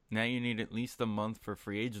September. Now you need at least a month for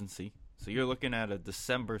free agency. So you're looking at a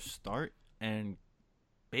December start and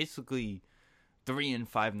basically 3 and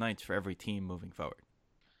 5 nights for every team moving forward.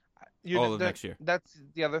 All of next year. That's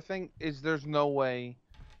the other thing, is there's no way.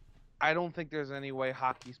 I don't think there's any way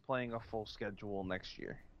hockey's playing a full schedule next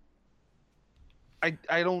year.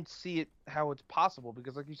 I don't see it how it's possible,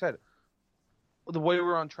 because like you said, the way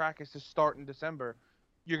we're on track is to start in December.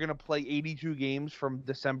 You're going to play 82 games from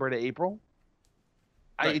December to April.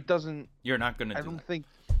 Right. It doesn't. You're not going to. I don't that. think.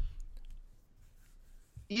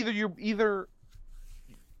 I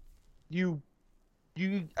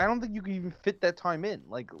don't think you can even fit that time in,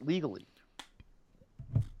 like, legally.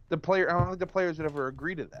 I don't think the players would ever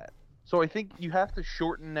agree to that. So I think you have to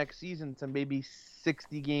shorten next season to maybe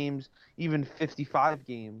 60 games, even 55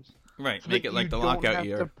 games. Right, so make it like the lockout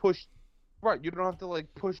year. You don't have to,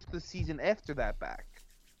 like, push the season after that back.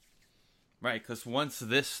 Right, because once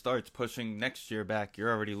this starts pushing next year back, you're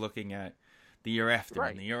already looking at the year after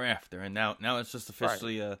and the year after, and now it's just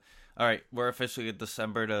officially all right. We're officially a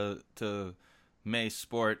December to May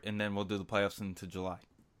sport, and then we'll do the playoffs into July.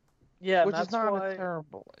 Yeah, which that's is not why, a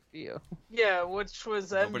terrible idea. Yeah, which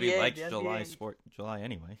was Nobody NBA. likes the July NBA, July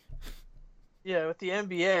anyway. Yeah, with the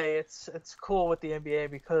NBA, it's cool with the NBA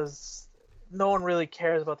because no one really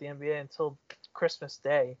cares about the NBA until Christmas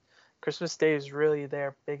Day. Christmas Day is really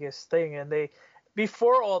their biggest thing, and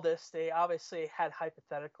before all this, they obviously had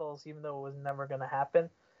hypotheticals, even though it was never going to happen.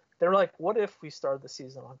 They were like, "What if we started the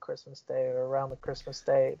season on Christmas Day or around the Christmas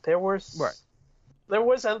Day?" There was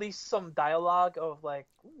at least some dialogue of like,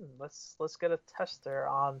 let's get a tester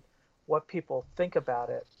on what people think about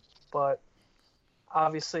it, but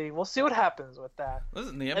obviously we'll see what happens with that.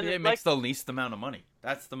 Listen, the NBA makes the least amount of money.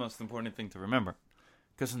 That's the most important thing to remember.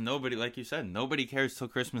 Because nobody, like you said, nobody cares till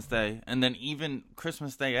Christmas Day. And then even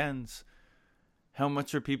Christmas Day ends, how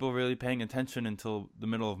much are people really paying attention until the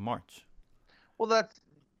middle of March? Well,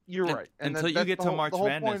 you're right. And until you get to March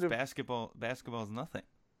Madness, basketball is nothing.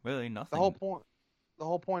 Really nothing. The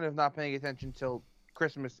whole point of not paying attention till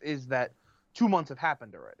Christmas is that 2 months have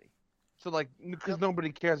happened already. So, like, because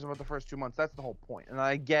nobody cares about the first 2 months, that's the whole point. And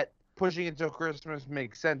I get pushing it till Christmas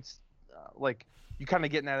makes sense. Like, you kind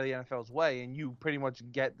of getting out of the NFL's way, and you pretty much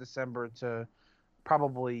get December to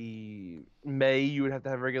probably May. You would have to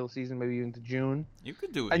have a regular season, maybe even to June. You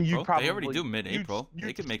could do and April. They already do mid-April.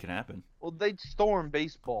 They could make it happen. Well, they'd storm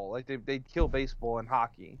baseball. Like, they'd kill baseball and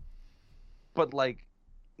hockey. But, like,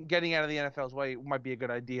 getting out of the NFL's way might be a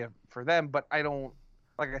good idea for them, but I don't.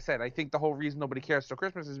 Like I said, I think the whole reason nobody cares till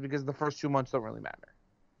Christmas is because the first 2 months don't really matter.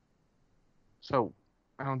 So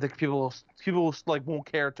I don't think people like won't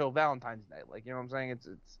care till Valentine's Day. Like, you know what I'm saying?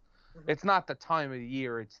 It's not the time of the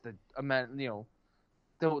year. It's the amount. You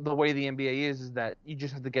know, the way the NBA is that you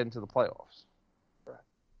just have to get into the playoffs.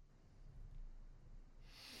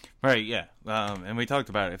 Right. Yeah. And we talked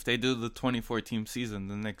about it. If they do the 24-team season,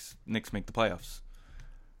 the Knicks make the playoffs.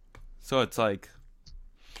 So it's like.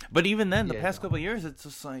 But even then, the past couple of years, it's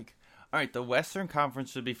just like, all right, the Western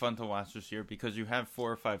Conference should be fun to watch this year because you have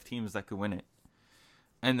 4 or 5 teams that could win it.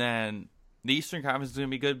 And then the Eastern Conference is going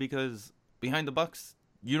to be good because behind the Bucks,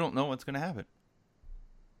 you don't know what's going to happen.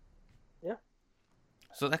 Yeah.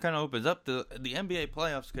 So that kind of opens up the NBA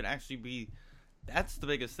playoffs could actually be, that's the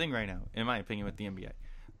biggest thing right now, in my opinion, with the NBA.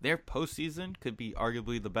 Their postseason could be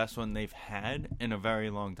arguably the best one they've had in a very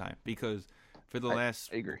long time because for the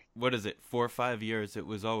last, I agree. What is it, 4 or 5 years, it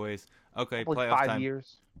was always, okay, like playoff 5 time.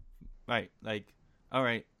 years. Right, like, all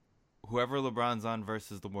right, whoever LeBron's on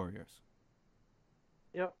versus the Warriors.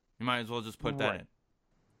 Yep. You might as well just put that in.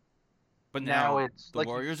 But now it's the like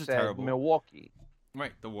Warriors you are said, terrible. Milwaukee.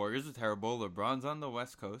 Right, the Warriors are terrible. LeBron's on the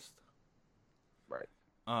West Coast. Right.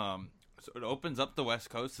 So it opens up the West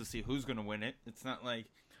Coast to see who's going to win it. It's not like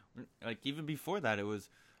even before that, it was,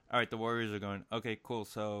 all right, the Warriors are going, okay, cool,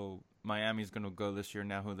 so Miami's going to go this year.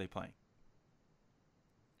 Now who are they playing?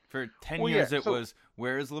 For 10 years, it was,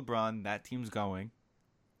 where is LeBron? That team's going.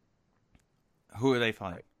 Who are they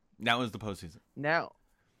playing? Right. That was the postseason. Now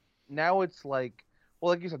it's like, well,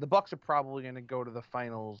 like you said, the Bucks are probably going to go to the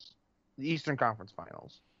finals, the Eastern Conference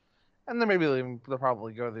Finals, and then maybe they'll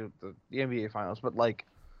probably go to the NBA Finals. But like,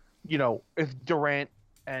 you know, if Durant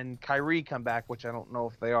and Kyrie come back, which I don't know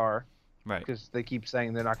if they are, right? Because they keep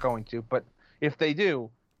saying they're not going to. But if they do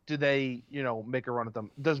they, you know, make a run at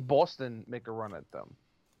them? Does Boston make a run at them?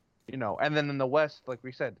 You know, and then in the West, like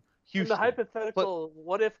we said, Houston. In the hypothetical,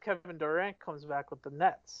 what if Kevin Durant comes back with the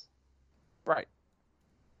Nets? Right.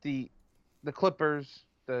 The Clippers,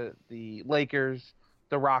 the Lakers,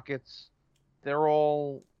 the Rockets, they're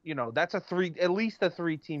all, you know, that's at least a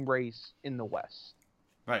 3-team race in the West.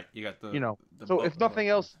 Right. You got the, you know, so if nothing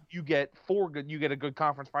else, you get a good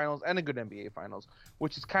conference finals and a good NBA finals,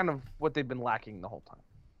 which is kind of what they've been lacking the whole time.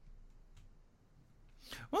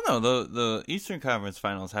 Well, no, the Eastern Conference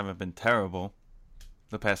Finals haven't been terrible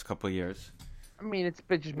the past couple of years. I mean, it's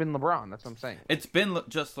just been LeBron. That's what I'm saying. It's been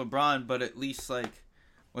just LeBron, but at least, like,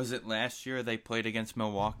 was it last year they played against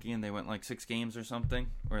Milwaukee and they went, like, 6 games or something?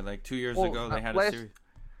 Or, like, 2 years ago they had a series?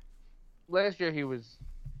 Last year he was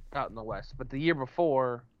out in the West, but the year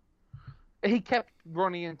before, he kept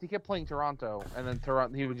playing Toronto, and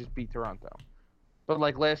then he would just beat Toronto. But,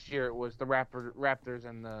 like, last year it was the Raptors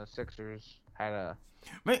and the Sixers had a...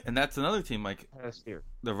 Right, and that's another team, like... Last year.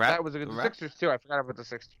 That was a good... The Sixers, too. I forgot about the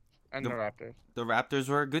Sixers. And the Raptors. The Raptors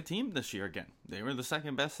were a good team this year again. They were the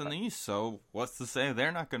second best in the East, so what's to say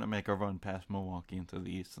they're not going to make a run past Milwaukee into the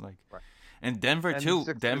East? Like, right. And Denver, too.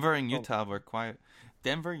 Denver and Utah were quiet.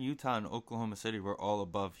 Denver, Utah, and Oklahoma City were all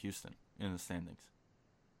above Houston in the standings.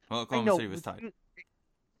 Well, I Oklahoma know. City was tied.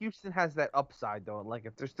 Houston has that upside though. Like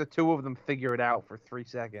if there's the two of them figure it out for 3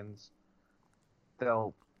 seconds,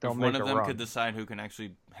 they'll If make one of a them run. could decide who can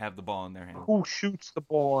actually have the ball in their hand. Who shoots the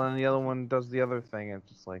ball and the other one does the other thing? It's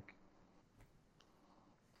just like,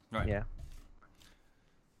 Right. yeah.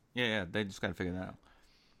 Yeah, they just got to figure that out.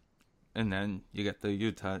 And then you get the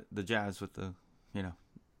Jazz with the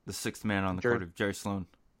sixth man on the court of Jerry Sloan.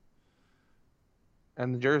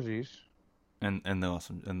 And the jerseys. And the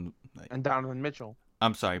awesome And Donovan Mitchell.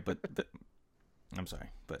 I'm sorry, but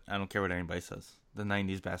I don't care what anybody says. The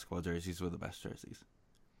 '90s basketball jerseys were the best jerseys.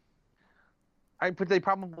 But they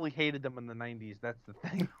probably hated them in the '90s. That's the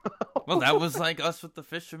thing. Well, that was like us with the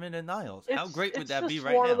Fisherman and Niles. How great would that be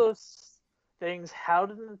right now? It's just one of those things. How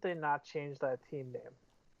didn't they not change that team name?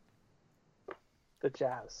 The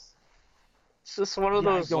Jazz. It's just one of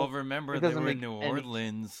those. Well, remember they were in New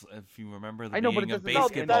Orleans. If you remember the beginning of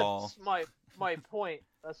basketball. That's my point.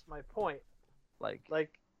 That's my point. Like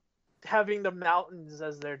having the mountains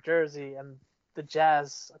as their jersey and the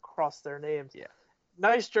Jazz across their names. Yeah.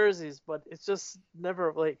 Nice jerseys, but it's just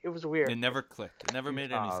never it was weird. It never clicked. It never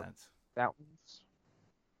made any sense. Mountains.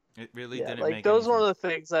 It really didn't make any sense. Those were one of the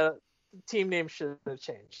things that the team name should have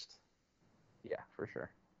changed. Yeah, for sure.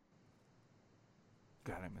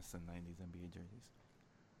 God, I miss the '90s NBA jerseys.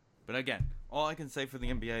 But again, all I can say for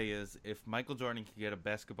the NBA is if Michael Jordan can get a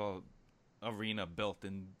basketball arena built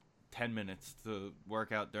in 10 minutes to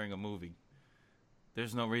work out during a movie,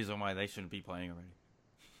 there's no reason why they shouldn't be playing already.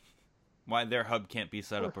 Why their hub can't be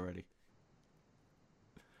set up already.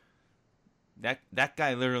 That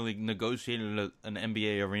guy literally negotiated an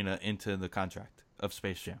NBA arena into the contract of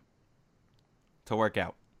Space Jam to work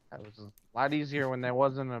out. That was a lot easier when there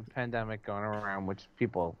wasn't a pandemic going around, which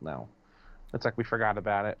people know. It's like we forgot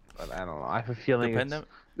about it, but I don't know. I have a feeling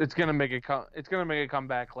it's gonna make a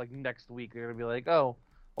comeback like next week. They're gonna be like, oh,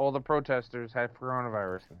 all the protesters had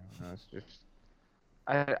coronavirus. It's just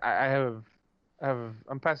I'm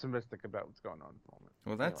pessimistic about what's going on at the moment.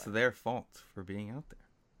 Well, that's their fault for being out there.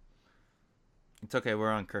 It's okay.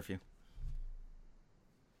 We're on curfew.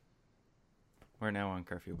 We're now on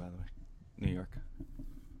curfew, by the way. New York.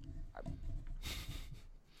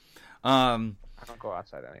 I don't go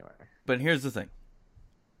outside anyway. But here's the thing.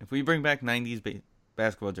 If we bring back 90s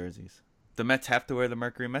basketball jerseys, the Mets have to wear the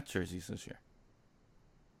Mercury Mets jerseys this year.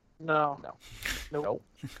 No. Nope.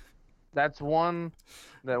 That's one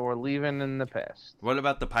that we're leaving in the past. What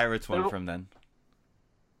about the Pirates one from then?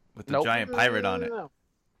 With the giant pirate on it.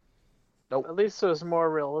 Nope. At least it was more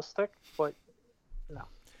realistic, but no.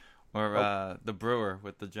 Or the Brewer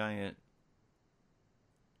with the giant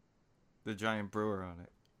Brewer on it.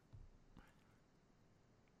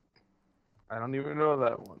 I don't even know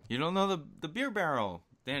that one. You don't know the beer barrel.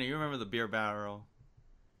 Danny, you remember the beer barrel?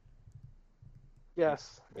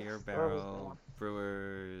 Yes. Beer barrel,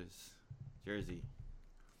 Brewers, jersey.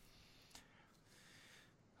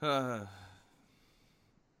 I'll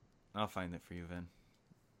find it for you, Vin.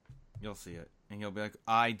 You'll see it. And you'll be like,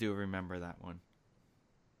 I do remember that one.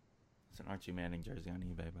 It's an Archie Manning jersey on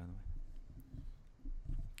eBay, by the way.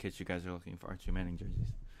 In case you guys are looking for Archie Manning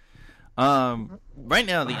jerseys. Right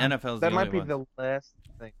now the NFL is that the might only be one. the last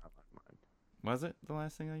thing on my mind. Was it the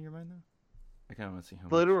last thing on your mind though? I kind of want to see how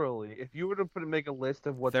Literally, if you were to make a list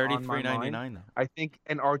of what's on my mind, $33.99 though. I think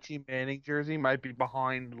an Archie Manning jersey might be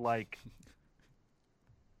behind like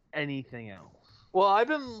anything else. Well, I've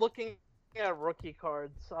been looking at rookie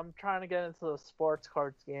cards. I'm trying to get into the sports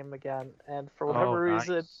cards game again, and for whatever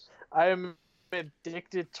reason, I'm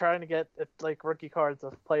addicted trying to get like rookie cards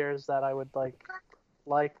of players that I would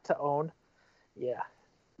like to own. Yeah.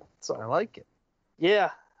 So I like it.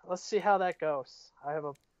 Yeah, let's see how that goes. I have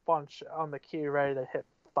a bunch on the queue ready to hit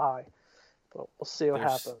buy, but we'll see what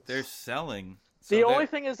happens. They're selling. So the only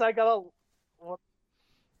thing is I gotta.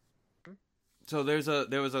 So there was a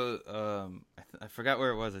I forgot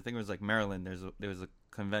where it was. I think it was like Maryland. There was a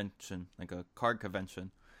convention, like a card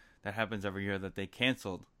convention, that happens every year that they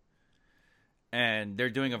canceled, and they're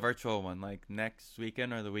doing a virtual one like next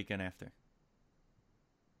weekend or the weekend after.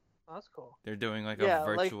 Oh, that's cool. They're doing like a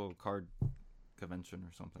virtual card convention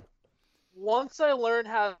or something. Once I learn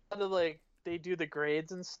how to they do the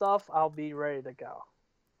grades and stuff, I'll be ready to go.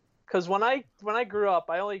 Because when I grew up,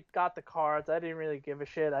 I only got the cards. I didn't really give a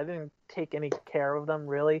shit. I didn't take any care of them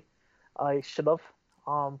really. I should have.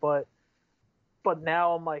 But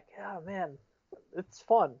now I'm like, yeah, man, it's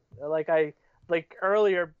fun. Like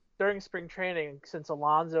earlier during spring training, since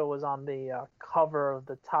Alonso was on the cover of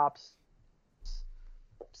the Topps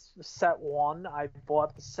set 1, I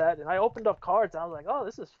bought the set and I opened up cards. And I was like, oh,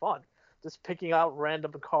 this is fun. Just picking out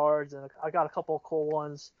random cards, and I got a couple of cool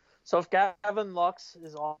ones So if Gavin Lux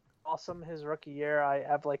is awesome his rookie year, I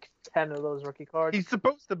have like 10 of those rookie cards. He's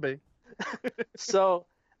supposed to be. So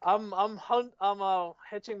I'm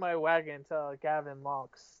hitching my wagon to Gavin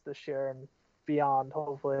Lux this year and beyond,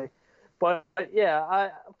 hopefully. But yeah,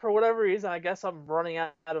 for whatever reason, I guess I'm running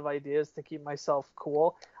out of ideas to keep myself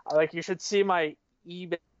cool. Like, you should see my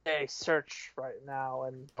eBay search right now,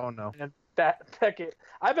 and Oh no. and Beckett.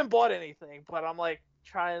 I haven't bought anything, but I'm like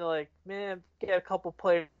trying to get a couple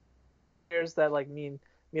players that like mean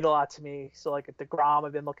a lot to me. So like at DeGrom,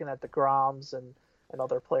 I've been looking at DeGroms and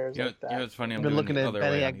other players like that. You know, it's funny. I've I'm been doing looking the at other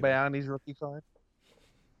way Benny on eBay. Agbayani's rookie card.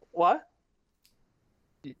 What?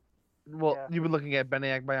 Well, Yeah. you've been looking at Benny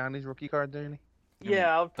Agbayani's rookie card, Danny?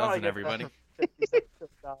 Yeah, I'll probably Doesn't get everybody?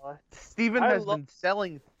 $50. Steven I has love- been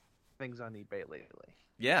selling things on eBay lately.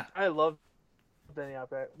 Yeah. I love Benny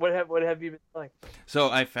Agbayani. What have you been doing? So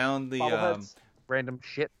I found the Bobbleheads? Random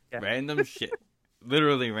shit. Yeah. random shit.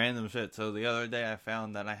 Literally random shit. So the other day I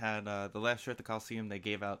found that I had the last year at the Coliseum, they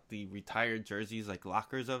gave out the retired jerseys, like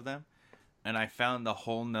lockers of them. And I found a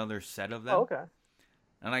whole nother set of them. Oh, okay.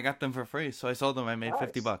 And I got them for free. So I sold them. I made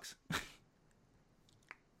Nice. $50.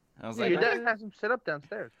 I was Yeah, like, your dad has them set up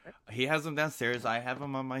downstairs, right? he has them downstairs. I have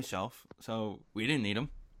them on my shelf. So we didn't need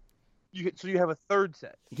them. So you have a third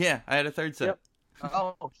set. Yeah, I had a third set. Yep.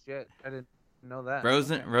 Oh shit! I didn't know that.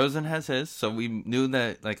 Rosen Okay. Rosen has his, so we knew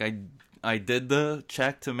that. Like I did the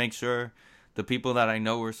check to make sure the people that I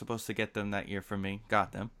know were supposed to get them that year from me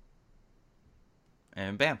got them,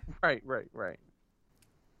 and bam. Right.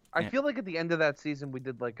 I Yeah. feel like at the end of that season we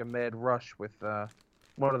did like a mad rush with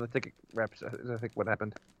one of the ticket reps. I think what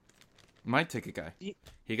happened. My ticket guy, Ye-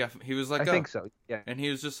 he was like, I think so. Yeah. and he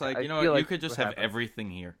was just like, I you know feel what, you like could just what have happened.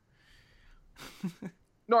 everything here.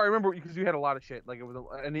 No, I remember because you had a lot of shit. Like it was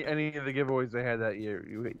any of the giveaways they had that year.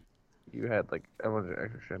 You had like a bunch of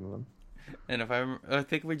extra shit in them. And I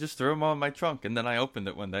think we just threw them all in my trunk, and then I opened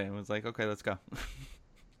it one day and was like, okay, let's go.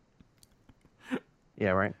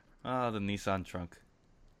 Yeah. Right. Oh, the Nissan trunk.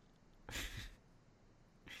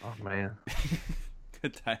 Oh man.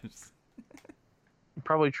 Good times.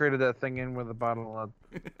 Probably traded that thing in with a bottle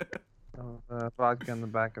of vodka in the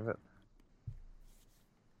back of it.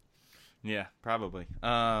 Yeah, probably.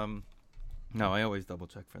 No, I always double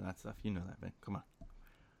check for that stuff. You know that, man. Come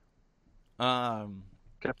on.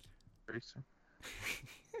 Very soon.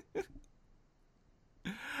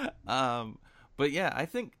 But yeah, I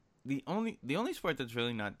think the only sport that's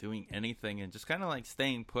really not doing anything and just kind of like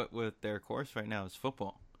staying put with their course right now is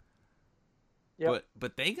football. Yep.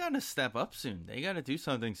 But they gotta step up soon. They gotta do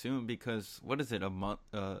something soon because what is it, a month?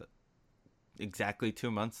 Exactly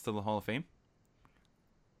 2 months to the Hall of Fame.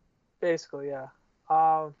 Basically, yeah.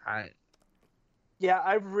 I Yeah,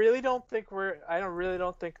 I really don't think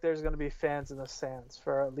there's going to be fans in the stands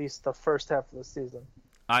for at least the first half of the season.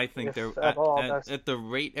 I think If there at all, that's- at the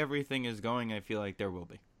rate everything is going, I feel like there will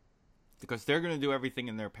be. Because they're going to do everything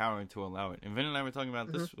in their power to allow it. And Vin and I were talking about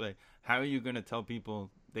it this way. How are you going to tell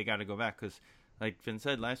people they got to go back? Because, like Vin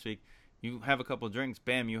said last week, you have a couple drinks,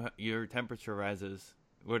 bam, your temperature rises.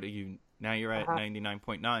 What are you? Now you're at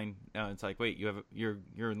 99.9. Now it's like, wait,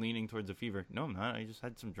 you're leaning towards a fever. No, I'm not. I just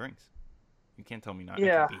had some drinks. You can't tell me not.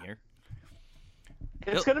 Yeah. I can't be here.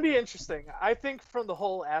 It's going to be interesting. I think from the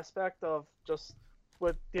whole aspect of just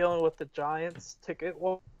with dealing with the Giants ticket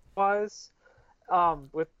wise,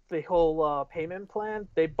 with the whole payment plan,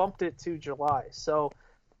 they bumped it to July. So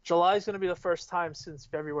July is going to be the first time since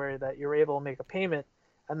February that you're able to make a payment.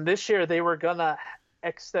 And this year they were going to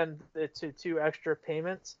extend it to 2 extra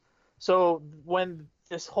payments. So when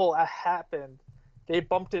this whole happened, they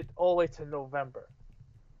bumped it all the way to November,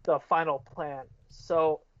 the final plan.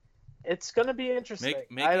 So it's going to be interesting.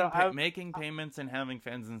 Making payments and having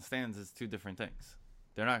fans in stands is two different things.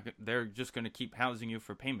 They're just going to keep housing you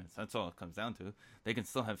for payments. That's all it comes down to. They can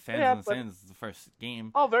still have fans in the stands the first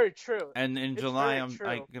game. Oh, very true. And in It's July, very true.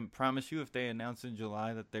 I can promise you, if they announce in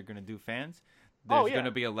July that they're going to do fans, there's going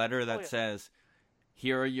to be a letter that says,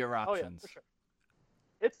 "Here are your options." Oh, yeah, for sure.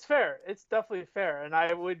 It's fair. It's definitely fair. And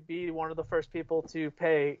I would be one of the first people to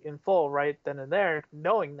pay in full right then and there,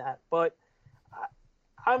 knowing that. But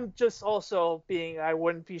I'm just also I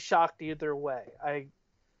wouldn't be shocked either way.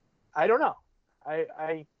 I don't know.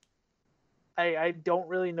 I don't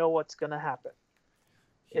really know what's going to happen.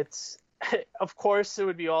 It's, of course, it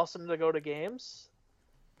would be awesome to go to games,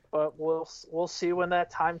 but we'll see when that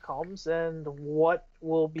time comes and what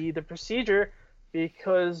will be the procedure,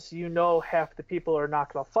 because half the people are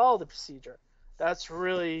not going to follow the procedure. That's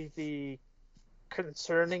really the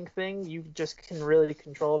concerning thing. You just can really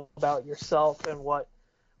control about yourself and what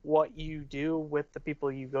you do with the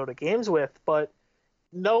people you go to games with. But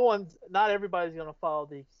not everybody's going to follow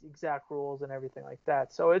the exact rules and everything like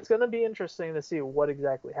that. So it's going to be interesting to see what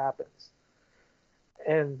exactly happens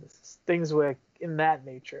and things in that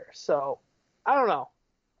nature. So I don't know.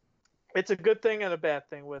 It's a good thing and a bad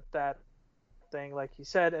thing with that thing, like you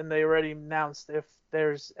said, and they already announced if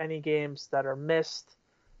there's any games that are missed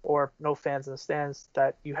or no fans in the stands,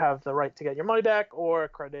 that you have the right to get your money back or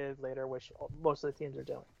credited later, which most of the teams are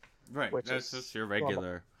doing. Right, that's just your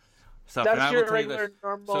regular stuff. That's your regular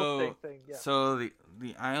normal thing. Yeah. So the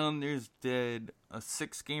Islanders did a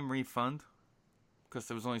 6-game refund because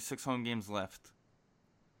there was only 6 home games left,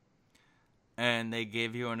 and they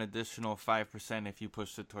gave you an additional 5% if you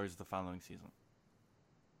pushed it towards the following season.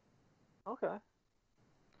 Okay.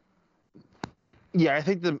 Yeah, I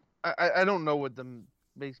think I don't know what the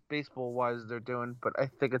baseball wise they're doing, but I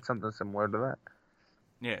think it's something similar to that.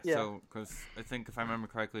 Yeah. So because I think if I remember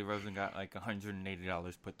correctly, Rosen got like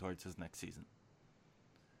 $180 put towards his next season,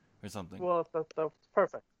 or something. Well, that's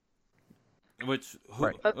perfect. Which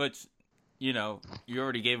you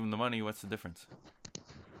already gave him the money. What's the difference?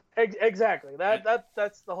 Exactly.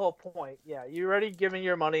 That's the whole point. Yeah, you're already giving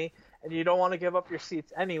your money, and you don't want to give up your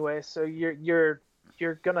seats anyway. So you're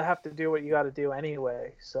gonna have to do what you got to do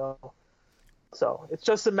anyway. So it's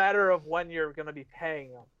just a matter of when you're gonna be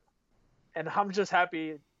paying them. And I'm just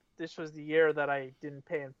happy this was the year that I didn't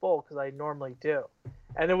pay in full because I normally do.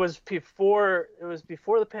 And it was before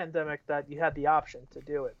the pandemic that you had the option to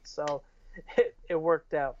do it. So it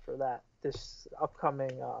worked out for that this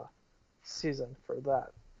upcoming season for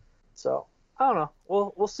that. So I don't know.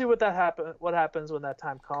 We'll see what happens when that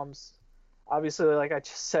time comes. Obviously, like I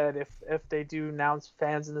just said, if they do announce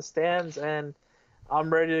fans in the stands and I'm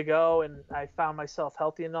ready to go and I found myself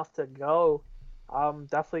healthy enough to go, I'm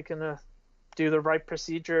definitely gonna do the right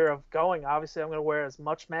procedure of going. Obviously, I'm gonna wear as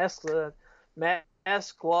much mask,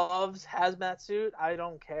 gloves, hazmat suit. I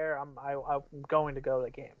don't care. I'm going to go to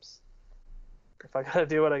the games. If I gotta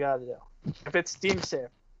do what I gotta do, if it's deemed safe,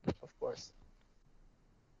 of course.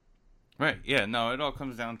 Right. Yeah. No. It all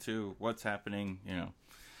comes down to what's happening. At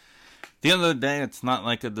the end of the day, it's not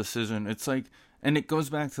like a decision. It's like, and it goes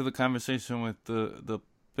back to the conversation with the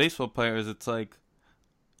baseball players. It's like,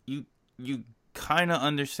 you kind of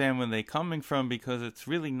understand where they're coming from because it's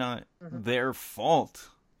really not their fault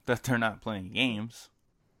that they're not playing games.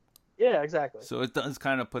 Yeah, exactly. So it does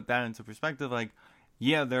kind of put that into perspective. Like,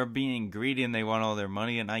 yeah, they're being greedy and they want all their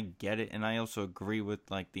money, and I get it. And I also agree with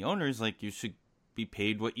like the owners. Like, you should be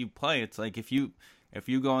paid what you play. It's like if you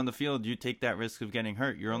go on the field, you take that risk of getting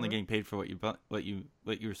hurt. You're only getting paid for what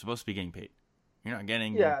you're supposed to be getting paid. You're not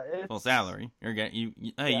getting full salary. You're getting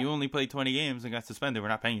you only played 20 games and got suspended. We're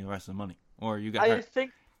not paying you the rest of the money, or you got hurt. I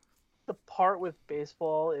think the part with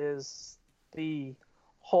baseball is the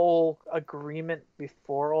whole agreement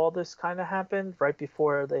before all this kind of happened, right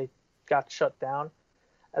before they got shut down,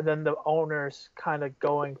 and then the owners kind of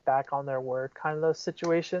going back on their word kind of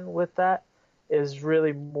situation with that is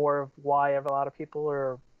really more of why a lot of people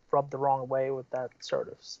are rubbed the wrong way with that, sort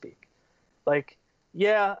of speak. Like,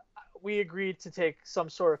 yeah, we agreed to take some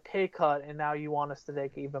sort of pay cut, and now you want us to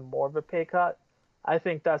take even more of a pay cut. I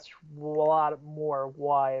think that's a lot more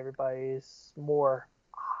why everybody is more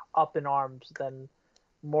up in arms than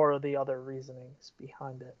more of the other reasonings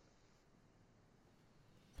behind it.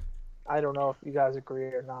 I don't know if you guys agree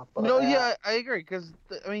or not. But no, yeah, I agree because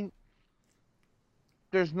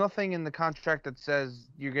there's nothing in the contract that says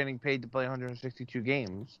you're getting paid to play 162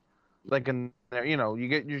 games. Like in there, you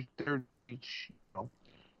get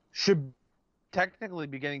should technically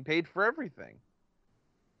be getting paid for everything.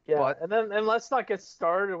 Yeah, and let's not get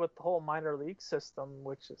started with the whole minor league system,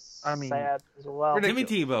 which is sad as well. Timmy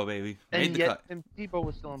Tebow, baby, and yet Tim Tebow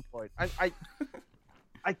was still employed.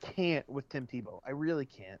 I can't with Tim Tebow. I really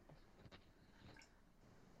can't.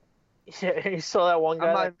 Yeah, you saw that one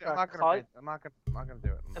guy I'm not gonna do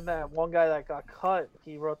it. And that one guy that got cut,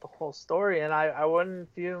 he wrote the whole story, and I would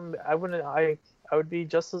be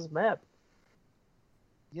just as mad.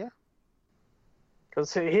 Yeah.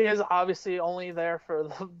 Because he is obviously only there for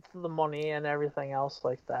the money and everything else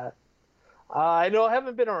like that. I know I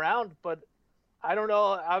haven't been around, but I don't know.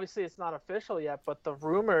 Obviously, it's not official yet, but the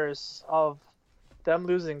rumors of them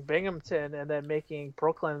losing Binghamton and then making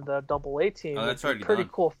Brooklyn the Double-A team that's would be pretty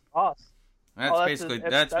cool for us. That's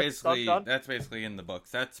basically in the books.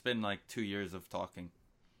 That's been like 2 years of talking.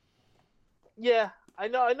 Yeah, I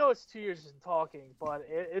know it's 2 years of talking, but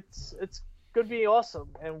it's going to be awesome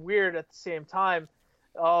and weird at the same time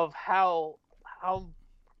of how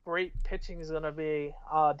great pitching is going to be.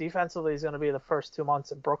 Defensively is going to be the first 2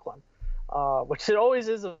 months in Brooklyn, which it always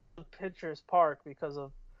is a pitcher's park because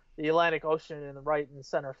of the Atlantic Ocean in the right and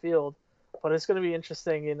center field. but it's going to be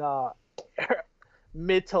interesting in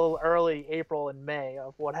mid to early April and May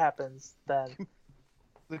of what happens then.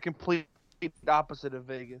 The complete opposite of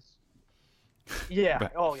Vegas. Yeah.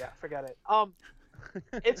 Right. Oh yeah. Forget it.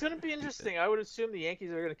 It's going to be interesting. I would assume the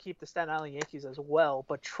Yankees are going to keep the Staten Island Yankees as well,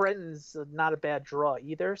 but Trenton's not a bad draw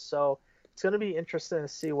either. So it's going to be interesting to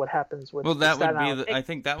see what happens with. Well, that the would be Island. I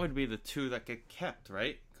think that would be the two that get kept,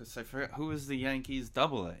 right? Because I forget who is the Yankees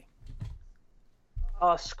Double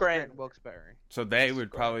A. Scranton. Wilkes-Barre. So they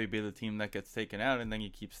would probably be the team that gets taken out, and then you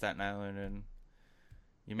keep Staten Island, and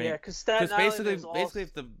you make. Yeah, because Staten Island basically, is also...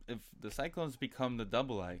 if the Cyclones become the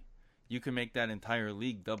Double A, you can make that entire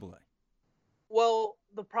league Double A. Well,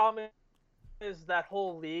 the problem is that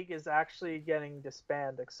whole league is actually getting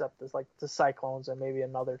disbanded, except there's like the Cyclones and maybe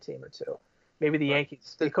another team or two, maybe the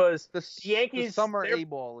Yankees, because The Yankees the summer they're-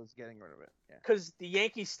 A-ball is getting rid of it. Yeah. because the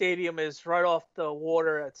Yankee Stadium is right off the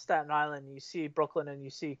water at Staten Island. You see Brooklyn and you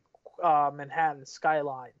see Manhattan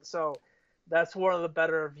skyline. So that's one of the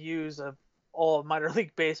better views of all of minor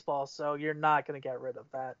league baseball. So you're not going to get rid of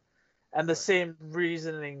that. And the same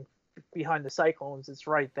reasoning behind the Cyclones, it's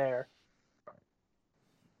right there.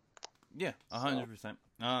 Yeah, 100%.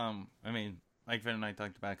 I mean, like Vin and I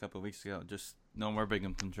talked about a couple of weeks ago, just no more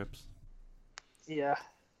Binghamton trips. Yeah.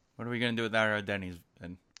 What are we gonna do without our Denny's?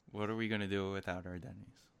 And what are we gonna do without our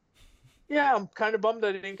Denny's? Yeah, I'm kind of bummed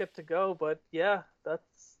I didn't get to go, but yeah,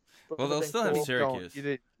 that's. Well, they'll still have cool. Syracuse. You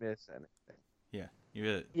didn't miss anything. Yeah, you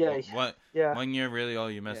did. Yeah, What? Yeah. 1 year, really,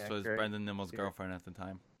 all you missed Yeah, was great. Brendan Nimmel's Yeah. girlfriend at the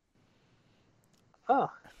time.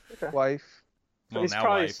 Oh. Okay. Wife. So Well, he's now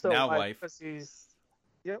probably wife. still Now alive wife. 'cause he's.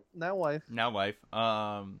 Yep, now wife. Now wife.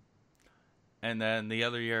 And then the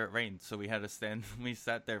other year it rained, so we had to stand. We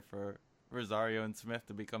sat there for Rosario and Smith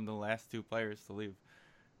to become the last two players to leave.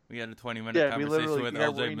 We had a 20-minute Yeah, we conversation literally with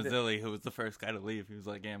got LJ rained Mazzilli, who was the first guy to leave. He was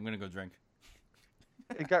like, "Yeah, I'm gonna go drink."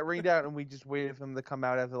 It got rained out, and we just waited for them to come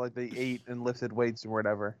out after like they ate and lifted weights or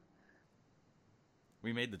whatever.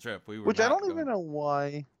 We made the trip. We were Which I not don't even going. know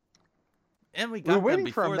why. And we were got them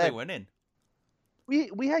waiting for a before they med- went in.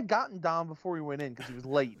 We had gotten Dom before we went in because he was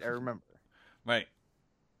late. I remember. Right.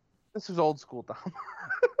 This was old school Dom.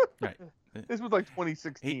 Right. This was like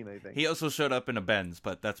 2016, I think. He also showed up in a Benz,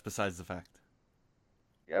 but that's besides the fact.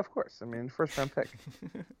 Yeah, of course. I mean, first round pick.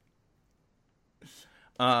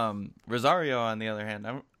 Rosario, on the other hand,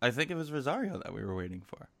 I think it was Rosario that we were waiting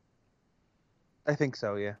for. I think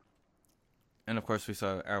so. Yeah. And of course, we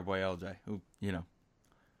saw our boy LJ, who, you know,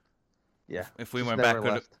 Yeah. if we just went never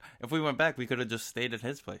back, left. if we went back, we could have just stayed at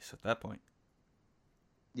his place at that point.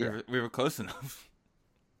 Yeah. We were close enough.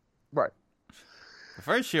 Right. The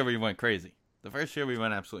first year we went crazy. The first year we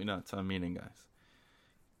went absolutely nuts on meeting guys.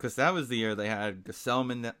 Because that was the year they had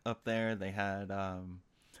Gesellman up there. They had,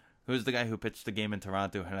 who's the guy who pitched the game in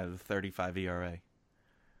Toronto and had a 35 ERA?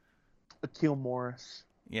 Akil Morris.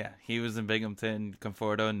 Yeah, he was in Binghamton,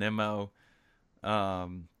 Conforto, Nimmo. That's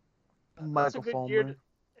a Michael good Fulmer. year to-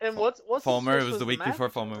 And what's Fulmer, his it was the week before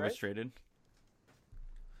manager, Fulmer right? was traded.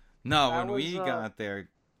 No, That when we was, got there,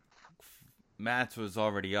 Mats was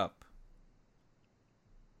already up.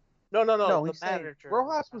 No, No, the he's saying manager.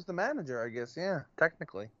 Rojas was the manager, I guess. Yeah,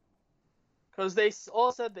 technically. Because they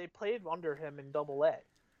all said they played under him in Double A.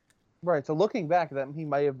 Right. So looking back, that he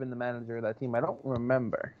might have been the manager of that team. I don't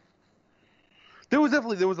remember. There was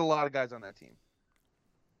a lot of guys on that team.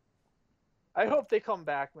 I hope they come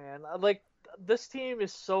back, man. Like, this team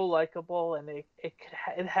is so likable, and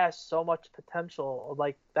it has so much potential.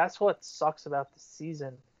 Like, that's what sucks about the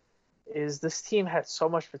season, is this team has so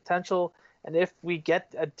much potential. And if we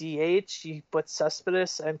get a DH, you put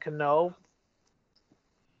Cespedes and Cano,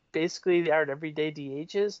 basically they are everyday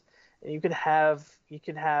DHs, and you can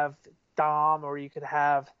have Dom, or you could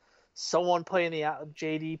have someone playing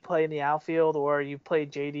JD play in the outfield, or you play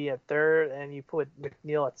JD at third and you put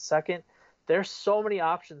McNeil at second. There's so many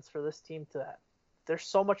options for this team there's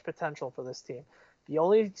so much potential for this team. The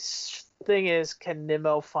only thing is, can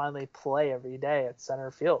Nimmo finally play every day at center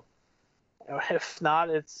field? If not,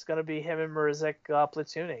 it's going to be him and Mrazek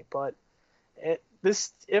platooning. But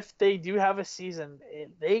if they do have a season,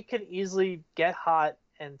 they could easily get hot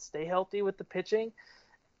and stay healthy with the pitching.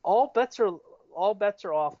 All bets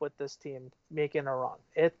are off with this team making a run.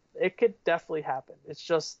 It could definitely happen. It's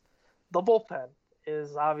just the bullpen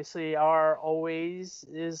is obviously our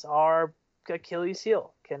Achilles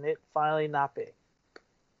heel. Can it finally not be,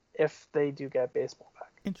 if they do get baseball back?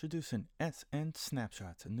 Introducing SN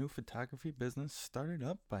Snapshots, a new photography business started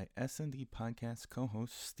up by SND Podcast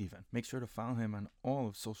co-host Steven. Make sure to follow him on all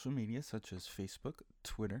of social media such as Facebook,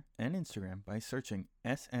 Twitter, and Instagram by searching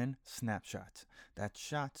SN Snapshots. That's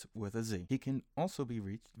shots with a Z. He can also be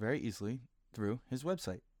reached very easily through his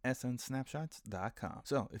website, snsnapshots.com.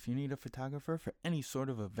 So if you need a photographer for any sort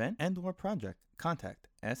of event and or project, contact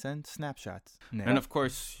SN Snapshots. And of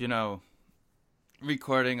course, you know,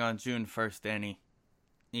 recording on June 1st, Danny,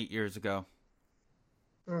 8 years ago.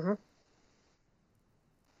 Mm-hmm.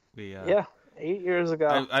 We, yeah, 8 years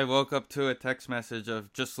ago. I woke up to a text message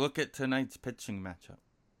of, just look at tonight's pitching matchup.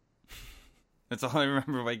 That's all I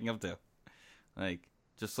remember waking up to. Like,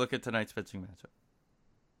 just look at tonight's pitching matchup.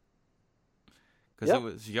 Because it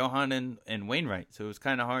was Johan and Wainwright, so it was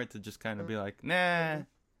kind of hard to just kind of be like, nah.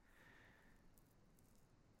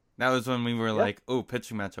 That was when we were like, oh,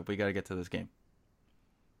 pitching matchup, we got to get to this game.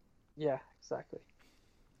 Yeah, exactly.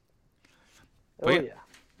 But yeah.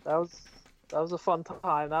 That was a fun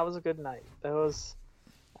time. That was a good night. It was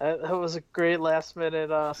a great last minute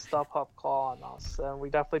StubHub call on us, and we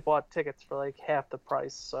definitely bought tickets for like half the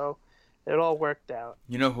price, so it all worked out.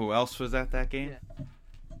 You know who else was at that game?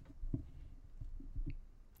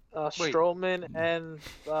 Stroman and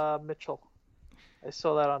Mitchell. I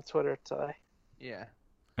saw that on Twitter today. Yeah.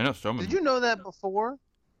 I know Stroman. Did you know that before,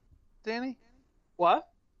 Danny? What?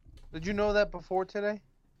 Did you know that before today?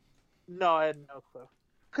 No, I had no clue.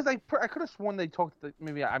 Because I could have sworn they talked. I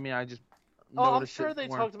just. I'm sure they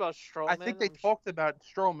talked about Stroman. I think they talked about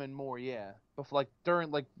Stroman more. Yeah, before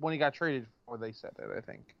during when he got traded, before they said it. I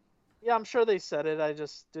think. Yeah, I'm sure they said it. I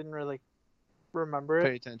just didn't really remember it.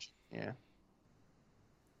 Pay attention. Yeah.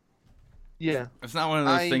 Yeah. It's not one of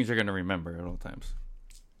those things you're gonna remember at all times.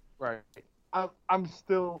 Right. I'm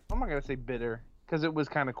not gonna say bitter because it was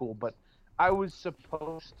kind of cool, but I was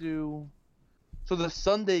supposed to. So the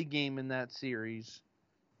Sunday game in that series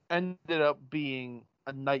ended up being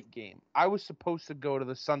a night game. I was supposed to go to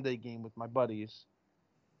the Sunday game with my buddies.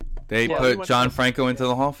 They put John Franco into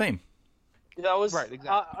the Hall of Fame. That was right,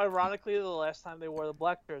 exactly. Ironically the last time they wore the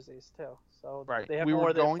black jerseys too. So right. They haven't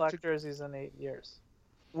worn the black jerseys in 8 years.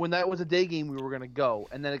 When that was a day game, we were going to go,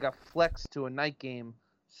 and then it got flexed to a night game,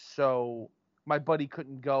 so my buddy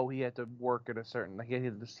couldn't go. He had to work at a certain,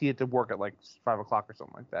 he had to work at like 5 o'clock or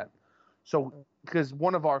something like that. So, because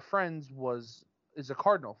one of our friends is a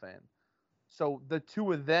Cardinal fan, so the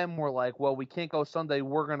two of them were like, well, we can't go Sunday,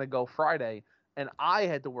 we're going to go Friday, and I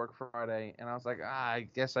had to work Friday, and I was like, I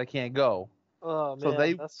guess I can't go. Oh, so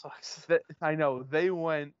man, that sucks. I know, they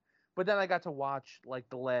went, but then I got to watch like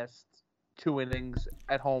the last 2 innings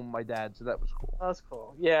at home with my dad, so that was cool. That's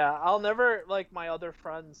cool. Yeah, I'll never, like my other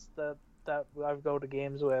friends that I go to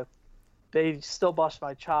games with, they still bust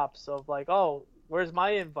my chops of like, oh, where's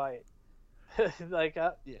my invite? Like,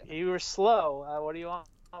 you were slow. What do you want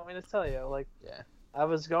me to tell you? Like, I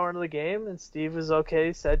was going to the game, and Steve was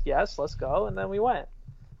okay, said yes, let's go, and then we went.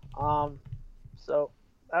 So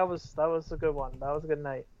that was a good one. That was a good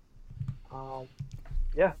night.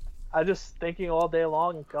 Yeah. I just thinking all day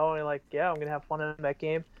long and going like, yeah, I'm gonna have fun in that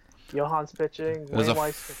game. Johan's pitching. It was a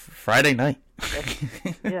Friday night.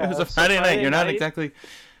 Yeah, it was a Friday night. You're not exactly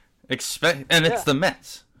and it's the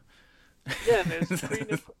Mets. Yeah,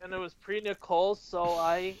 and it was pre Nicole, so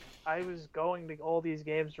I was going to all these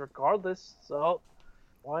games regardless. So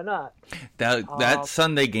why not? That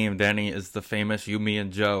Sunday game, Danny, is the famous You, Me,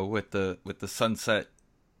 and Joe with the sunset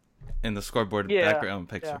in the scoreboard background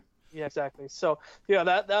picture. Yeah, exactly. So yeah,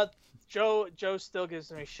 that Joe still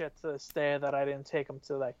gives me shit to this day that I didn't take him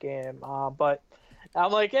to that game. But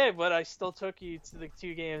I'm like, hey, but I still took you to the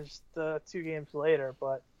two games later.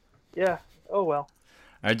 But yeah, oh well.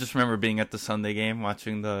 I just remember being at the Sunday game,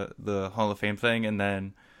 watching the Hall of Fame thing, and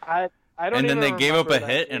then I don't. And then they gave up a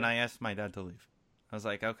hit, game. and I asked my dad to leave. I was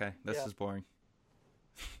like, okay, this is boring.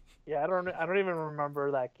 Yeah, I don't even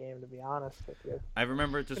remember that game, to be honest with you. I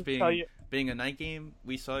remember it just being a night game.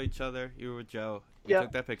 We saw each other. You were with Joe. We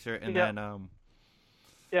took that picture, and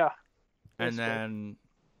then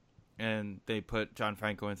and they put John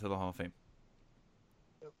Franco into the Hall of Fame.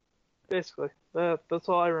 Basically, that's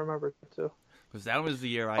all I remember too. Because that was the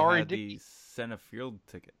year I had the center field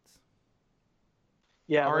tickets.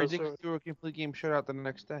 Yeah, Ari Dickey threw a complete game shutout the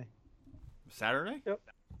next day. Saturday? Yep.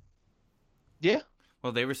 Yeah.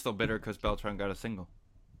 Well, they were still bitter because Beltran got a single.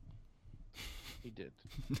 He did.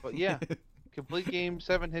 But yeah, complete game,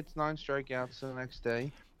 7 hits, 9 strikeouts the next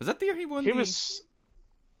day. Was that the year he won? Was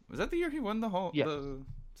that the year he won the the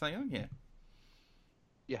Cy Young? Yeah.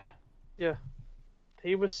 Yeah. Yeah.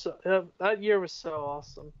 He was that year was so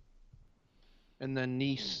awesome. And then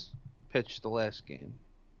Nice pitched the last game.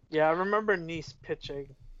 Yeah, I remember Nice pitching.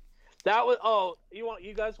 That was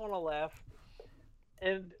you guys want to laugh,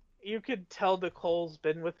 and you could tell Nicole's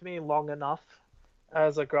been with me long enough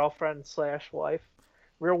as a girlfriend / wife.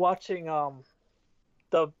 We were watching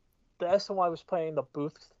the SNY was playing the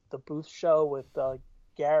booth show with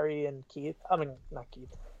Gary and Keith. I mean not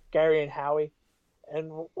Keith. Gary and Howie,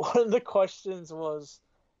 and one of the questions was,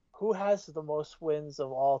 who has the most wins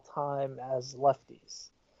of all time as lefties?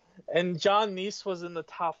 And John Neese was in the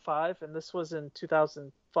top 5, and this was in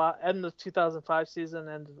 2005, end of 2005 season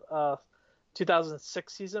and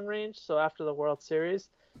 2006 season range, so after the World Series.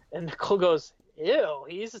 And Nicole goes, ew,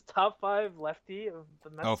 he's a top 5 lefty of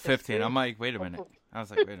the Mets. Oh, 15. history? I'm like, wait a minute. I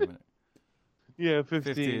was like, wait a minute. Yeah,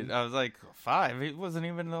 15. I was like, 5. He wasn't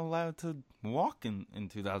even allowed to walk in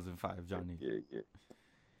 2005, Johnny. Yeah.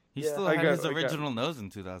 He Yeah. still had his original nose in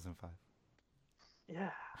 2005. Yeah,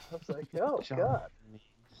 I was like, oh, John God. Neese.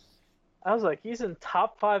 I was like, he's in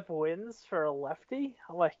top 5 wins for a lefty?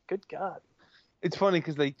 I'm like, good God. It's funny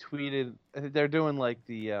because they tweeted, they're doing like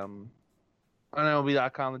the, on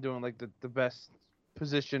MLB.com, they're doing like the best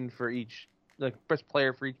position for each, like best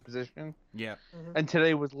player for each position. Yeah. Mhm. And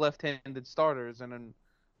today was left-handed starters, and then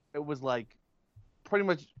it was like, pretty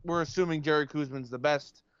much we're assuming Jerry Kuzman's the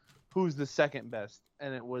best. Who's the second best?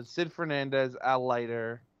 And it was Sid Fernandez, Al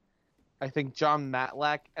Leiter, I think John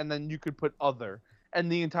Matlack, and then you could put other. And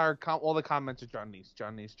the entire all the comments are John Neese.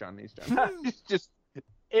 just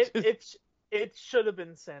It should have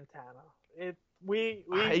been Santana.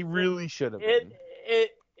 I really should have It been.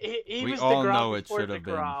 he We was all DeGrom know it before should have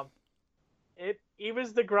been. DeGrom. He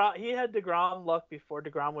was DeGrom. He had DeGrom luck before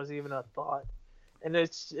DeGrom was even a thought, and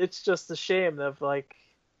it's just a shame of like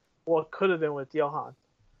what could have been with Johan.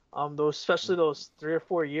 Especially those 3 or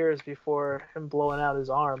 4 years before him blowing out his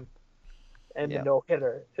arm and the no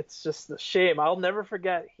hitter. It's just a shame. I'll never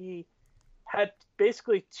forget he had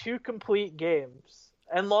basically 2 complete games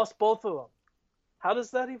and lost both of them. How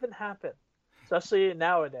does that even happen? Especially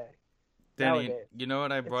nowadays. Danny, you know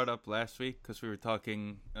what I brought up last week because we were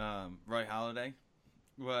talking Roy Halladay?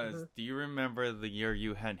 Do you remember the year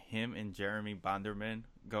you had him and Jeremy Bonderman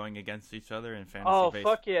going against each other in fantasy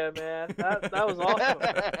baseball? Fuck yeah, man. That was awesome.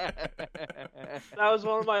 That was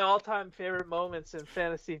one of my all-time favorite moments in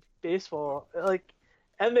fantasy baseball. Like,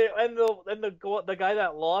 and the guy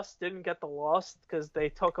that lost didn't get the loss because they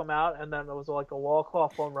took him out, and then it was like a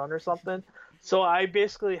walk-off home run or something. So I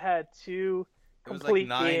basically had 2 complete it was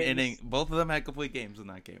like 9 games. innings. Both of them had complete games in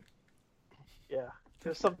that game. Yeah, it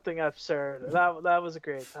was something absurd. That was a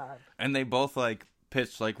great time. And they both like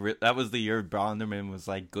pitched like that was the year Bonderman was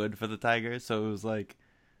like good for the Tigers, so it was like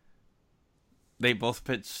they both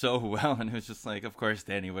pitched so well, and it was just like, of course,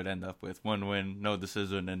 Danny would end up with 1 win, no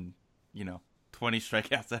decision, and 20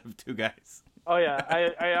 strikeouts out of 2 guys. Oh yeah,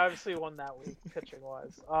 I obviously won that week pitching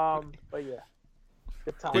wise. But yeah,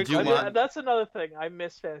 good time. That's another thing. I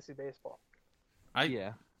miss fantasy baseball.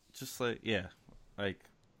 I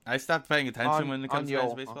stopped paying attention when it comes to fantasy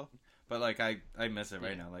Yo. baseball, but like I miss it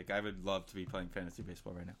right now. Like I would love to be playing fantasy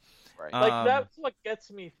baseball right now. Right. Like that's what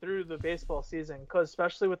gets me through the baseball season, because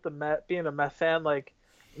especially with the Met, being a Met fan, like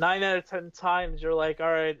 9 out of 10 times you're like,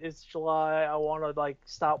 all right, it's July, I want to like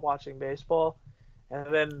stop watching baseball,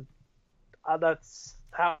 and then that's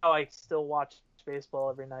how I still watch baseball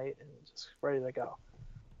every night and just ready to go.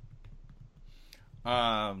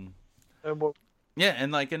 Yeah,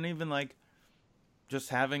 and even like just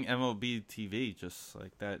having MLB TV, just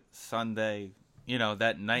like that Sunday,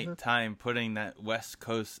 that nighttime, putting that West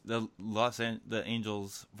Coast, the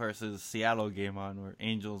Angels versus Seattle game on, or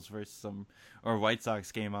Angels versus or White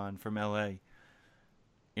Sox game on from LA,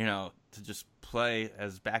 to just play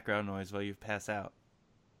as background noise while you pass out.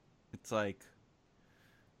 It's like,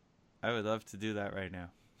 I would love to do that right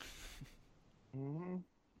now.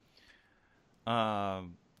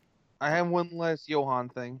 I have one last Johan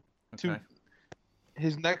thing. Okay.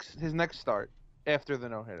 His next start after the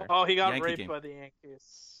no-hitter. Oh, he got Yankee raped game. by the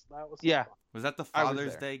Yankees. That was Yeah. fun. Was that the I was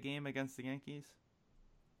Father's there. Day game against the Yankees?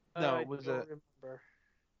 No, I it was don't remember.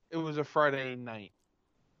 It was a Friday night.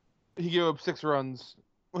 He gave up 6 runs.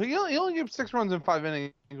 Well, he only gave up 6 runs in 5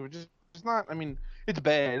 innings, which is not. I mean, it's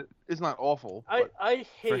bad. It's not awful. But I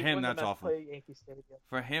hate For him, when that's the Mets awful. play Yankee Stadium.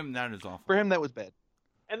 For him, that is awful. for him, that was bad.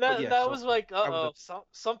 And that But yeah, that so was like, I was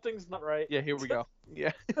something's not right. Yeah, here we go.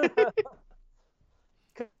 Yeah.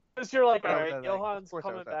 Because you're like, I all was right, at that. Johan's Of course I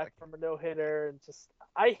coming was at back that. from a no-hitter, and just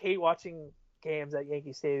I hate watching games at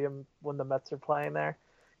Yankee Stadium when the Mets are playing there,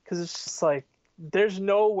 because it's just like there's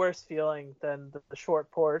no worse feeling than the short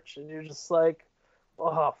porch, and you're just like,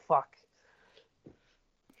 oh fuck.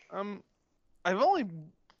 I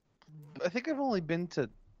think I've only been to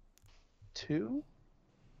 2.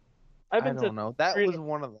 I've been I to don't know. That 3 was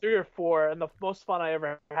one of them. 3 or 4, and the most fun I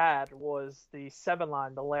ever had was the 7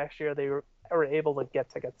 line. The last year they were able to get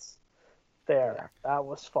tickets there. Yeah. That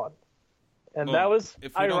was fun, and Well, that was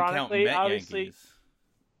if we don't count ironically, Met obviously. Yankees,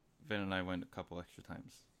 Vin and I went a couple extra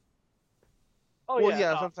times. Oh Well, yeah,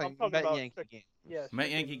 yeah, no, that's what I'm saying. talking Met about Yankee game. Yeah, My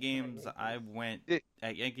Street Yankee games. games, I went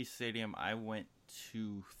at Yankee Stadium. I went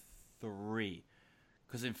to 3,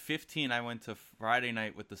 because in 15 I went to Friday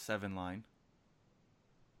night with the 7 line,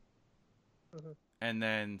 and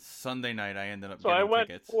then Sunday night I ended up So I getting went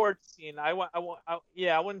tickets. 14.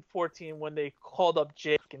 I went 14 when they called up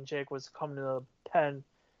Jake, and Jake was coming to the pen,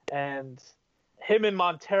 and him and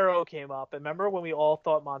Montero came up. And remember when we all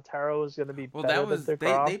thought Montero was going to be Well, better that was than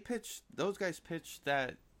DeGrom? they pitched. Those guys pitched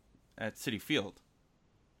that at Citi Field.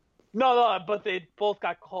 No, but they both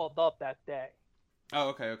got called up that day. Oh,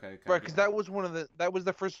 okay. Right, because that was that was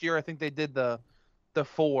the first year I think they did the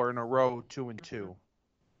 4 in a row, 2 and 2.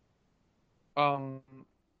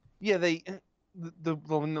 Yeah, they in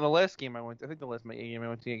the last game I went to, I think the last game I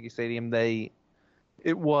went to Yankee Stadium,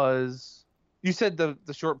 it was, you said the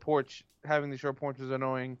short porch, having the short porch was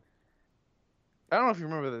annoying. I don't know if you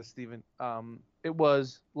remember this, Steven. It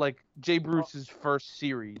was like Jay Bruce's first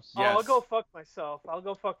series. Yes. Oh, I'll go fuck myself.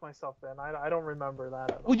 then. I don't remember that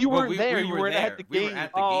at all. Well, you weren't we there. were You were there. at the We game. were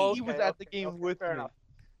at the Oh, game. He was at the game with fair me. enough.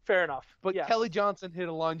 Fair enough. But yes. Kelly Johnson hit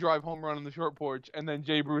a line drive home run on the short porch, and then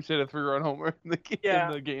Jay Bruce hit a 3-run homer in the game.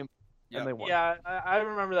 Yep. And they won. Yeah, I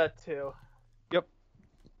remember that too. Yep.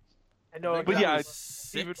 I know. think But that yeah, was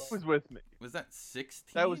Steven 6. was with me. Was that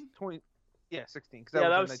 16? That was 20. Yeah, 16. Yeah,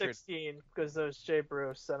 that was when they traded. 16 because there was Jay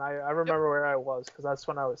Bruce, and I remember where I was because that's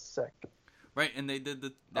when I was sick. Right, and they did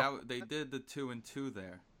they did the 2 and 2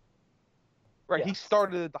 there. Right, Yeah. he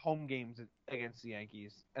started at the home games against the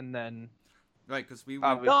Yankees, and then Right, because we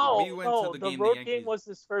Obviously. went, No, we went no, to the the road Yankees. game was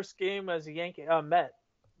his first game as a Yankee Met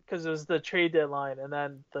because it was the trade deadline, and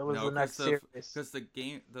then there was the next series. Because the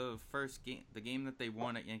game that they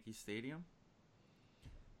won at Yankee Stadium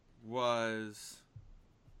was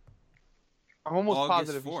I'm almost August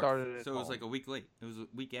positive 4th. he started at So it was home. like a week late. It was a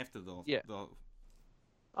week after the Yeah. Okay.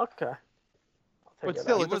 I'll take But it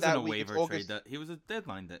still, out. He it's wasn't that a week, it's waiver August. trade. He was a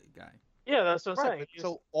deadline guy. Yeah, that's what I'm Right, saying. but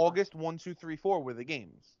so August 1, 2, 3, 4 were the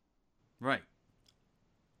games. Right.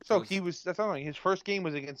 So So he was. That's not his first game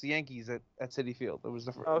was against the Yankees at Citi Field. It was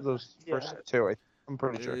Okay, those yeah. first 2. I'm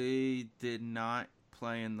pretty sure. They did not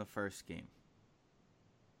play in the first game.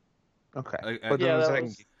 Okay, I- but Yeah, then the that second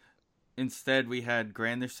was- game. Instead, we had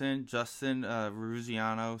Granderson, Justin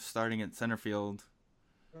Ruziano starting at center field.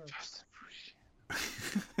 Justin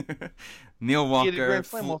Neil He had a Walker, grand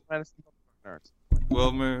slam off Madison Square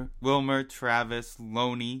Garden. Wilmer, Travis,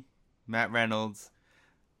 Loney, Matt Reynolds.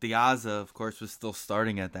 Diaza, of course, was still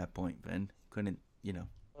starting at that point, Ben. Couldn't,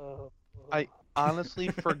 I honestly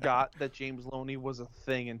forgot that James Loney was a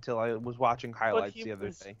thing until I was watching highlights the other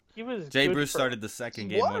day. He was. Jay good Bruce for- started the second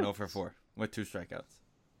He game, was. went 0 for 4 with 2 strikeouts.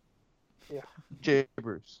 Jay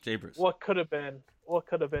Bruce. Jay Bruce. What could have been? What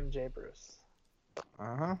could have been Jay Bruce?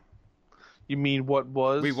 Uh-huh. You mean what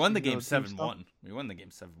was? We won the you know, game team 7-1. We won the game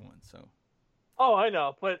 7-1, so. Oh, I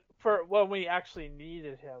know, but for when we actually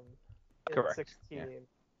needed him in Correct, 16,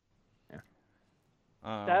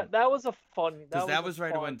 Um, that was a fun. Because that was a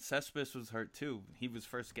right fun- when Cespedes was hurt too. He was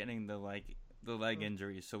first getting the leg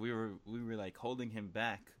injury, so we were like holding him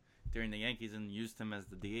back during the Yankees and used him as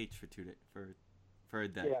the DH for a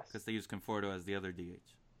day Yes. because they used Conforto as the other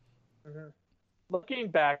DH. Mhm. Looking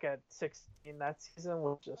back at 16, that season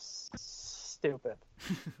was just stupid.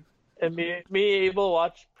 And me able to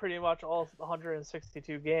watch pretty much all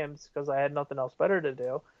 162 games because I had nothing else better to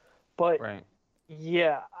do. But Right.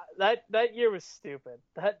 yeah, that year was stupid.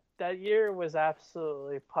 That year was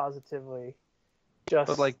absolutely positively just.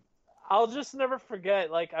 But like, I'll just never forget.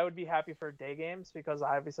 Like I would be happy for day games because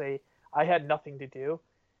obviously I had nothing to do,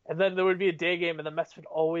 and then there would be a day game and the Mets would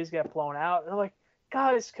always get blown out. And I'm like,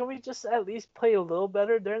 guys, can we just at least play a little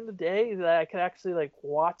better during the day that I could actually like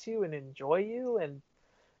watch you and enjoy you? And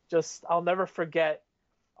just I'll never forget.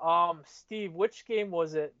 Steve, which game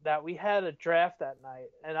was it that we had a draft that night?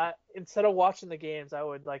 And I, instead of watching the games, I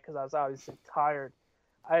would because I was obviously tired,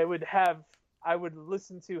 I would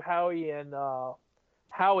listen to Howie at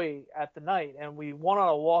the night, and we won on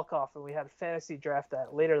a walk-off, and we had a fantasy draft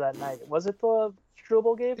later that night. Was it the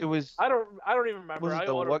Struble game? it was. I don't even remember. Was it I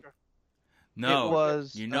the ordered- what? No, It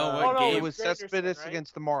was. You know Oh, what no, game? It was Granderson, Cespedes right?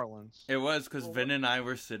 against the Marlins. It was because Vin and I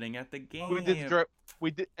were sitting at the game. We did the draft.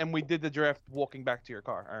 We did the draft walking back to your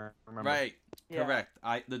car. I remember. Right, Yeah. correct.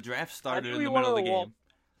 The draft started think in we the won middle of on the a walk. game.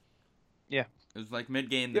 Yeah. It was like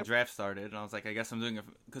mid-game, Yep. the draft started, and I was like, I guess I'm doing it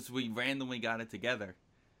because we randomly got it together.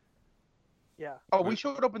 Yeah. Oh, we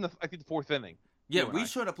showed up in the 4th inning. Yeah, You and we I.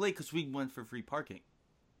 showed up late because we went for free parking.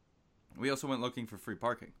 We also went looking for free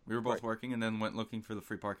parking. We were both Right. working and then went looking for the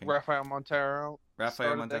free parking. Rafael Montero Rafael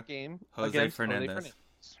started Montero, that game. Jose against Fernandez.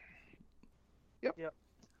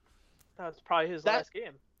 That was probably his That- last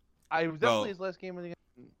game. I was Well, definitely his last game of the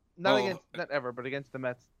game. not ever, but against the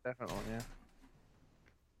Mets, definitely. Yeah.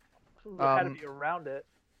 Had to be around it.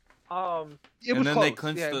 It was then close. they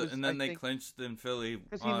clinched yeah, they clinched in Philly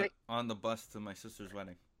on the bus to my sister's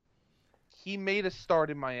wedding. He made a start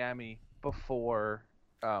in Miami before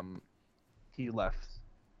he left,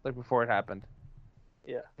 like before it happened.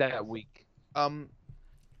 Yeah. That week.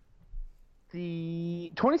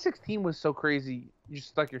 The 2016 was so crazy,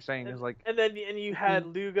 just like you're saying, is like. And you had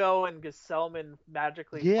Lugo and Gesellman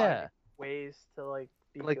magically finding ways to like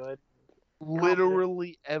be good.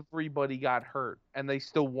 Literally everybody got hurt, and they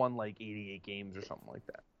still won like 88 games or something like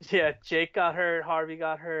that. Yeah, Jake got hurt, Harvey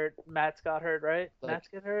got hurt, Matt's got hurt, right? Matt's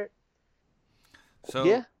get hurt. So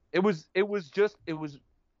yeah, it was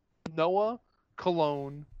Noah,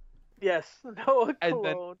 Cologne. Yes, Noah,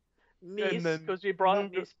 Cologne, Nice, because we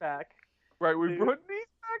brought Nice back. Right, we brought Nice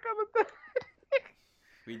back on the thing.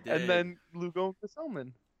 We did. And then Lugo and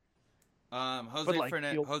Gesellman.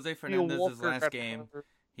 Jose Fernandez's last game.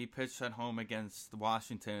 He pitched at home against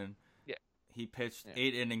Washington. Yeah. He pitched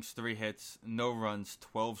 8 innings, 3 hits, no runs,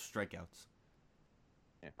 12 strikeouts.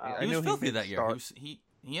 Yeah. He was filthy that year. He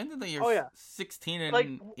ended the year 16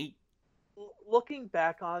 and 8. Looking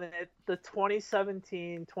back on it, the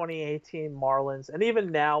 2017, 2018 Marlins, and even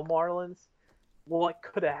now Marlins, what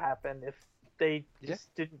could have happened if they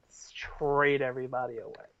just didn't trade everybody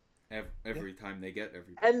away? Every time they get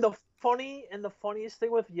everybody. And the funniest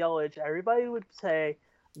thing with Yelich, everybody would say,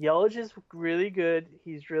 Yelich is really good.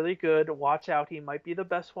 He's really good. Watch out. He might be the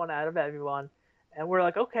best one out of everyone. And we're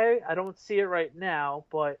like, okay, I don't see it right now,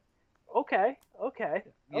 but okay.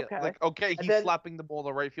 Yeah, he's slapping the ball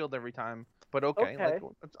to right field every time, but okay.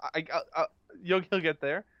 He'll get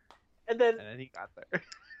there. And then he got there.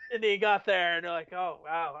 And he got there, and they're like, oh,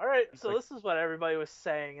 wow. All right, so this is what everybody was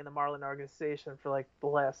saying in the Marlin organization for like the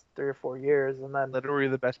last 3 or 4 years. And then literally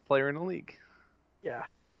the best player in the league. Yeah.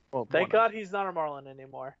 Well, thank God he's not a Marlin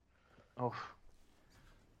anymore. Oh.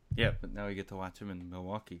 Yeah, but now we get to watch him in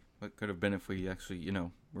Milwaukee. What could have been if we actually,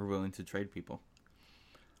 were willing to trade people.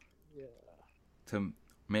 Yeah. To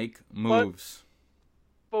make moves.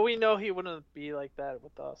 But we know he wouldn't be like that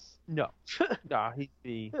with us. No. Nah, he'd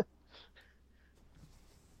be...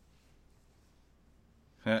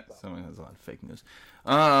 Someone has a lot of fake news.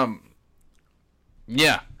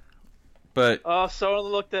 Yeah. But... Oh, someone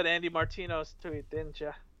looked at Andy Martino's tweet, didn't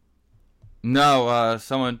you? No,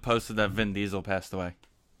 someone posted that Vin Diesel passed away.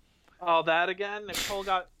 Oh, that again?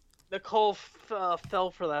 Nicole fell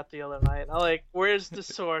for that the other night. I'm like, where's the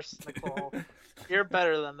source, Nicole? You're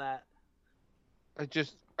better than that. I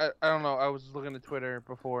don't know. I was looking at Twitter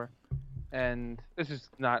before, and this is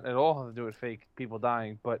not at all to do with fake people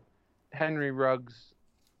dying, but Henry Ruggs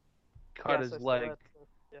cut his leg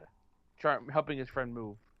helping his friend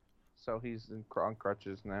move. So he's on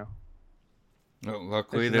crutches now. Oh,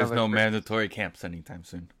 luckily, there's no mandatory camps anytime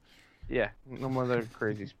soon. Yeah, no other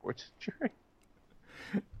crazy sports.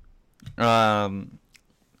 So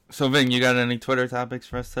Vin, you got any Twitter topics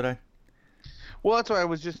for us today? Well, that's why I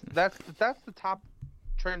was just that's the top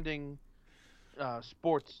trending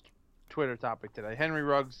sports Twitter topic today. Henry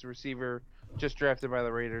Ruggs, the receiver, just drafted by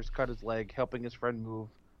the Raiders, cut his leg, helping his friend move.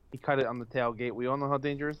 He cut it on the tailgate. We all know how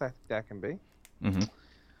dangerous that can be. Mm-hmm.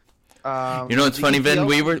 It's funny,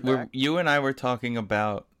 Vin. You and I were talking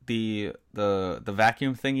about the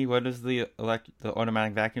vacuum thingy. What is the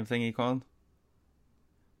automatic vacuum thingy called?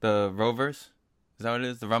 The Rovers? Is that what it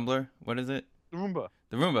is? The Rumbler? What is it? The Roomba.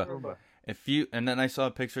 The Roomba. And then I saw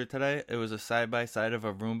a picture today. It was a side by side of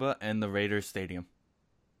a Roomba and the Raiders stadium.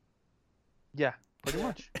 Yeah, pretty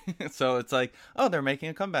much. So it's like, oh, they're making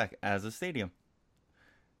a comeback as a stadium.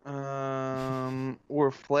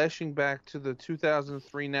 We're flashing back to the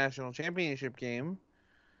 2003 National Championship game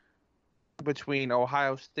between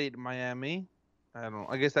Ohio State and Miami.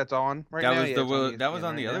 I guess that's on right now. That was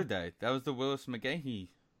on the other day. That was the Willis McGahee.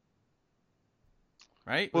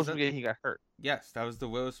 Right? Willis McGahee got hurt. Yes, that was the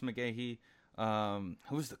Willis McGahee.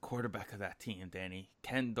 Who was the quarterback of that team, Danny?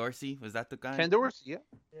 Ken Dorsey? Was that the guy? Ken Dorsey, yeah.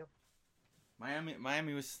 Yep.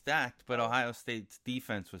 Miami was stacked, but Ohio State's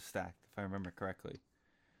defense was stacked, if I remember correctly.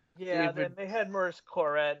 Yeah, then they had Maurice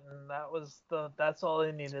Clarett, and that's all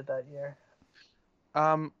they needed that year.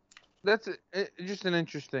 That's just an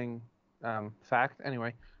interesting fact.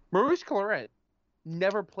 Anyway, Maurice Clarett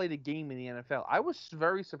never played a game in the NFL. I was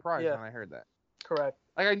very surprised when I heard that. Correct.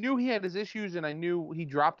 Like, I knew he had his issues, and I knew he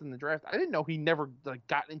dropped in the draft. I didn't know he never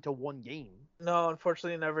got into one game. No,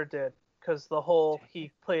 unfortunately, he never did. Because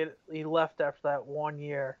he left after that 1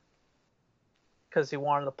 year. Because he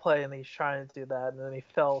wanted to play, and he's trying to do that, and then he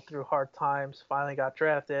fell through hard times. Finally got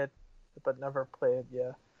drafted, but never played.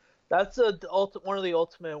 Yeah, that's one of the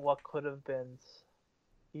ultimate what could have been.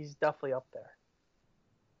 he's definitely up there.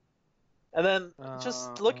 And then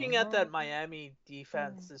just looking at that Miami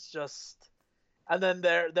defense is just, and then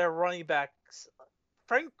their running backs.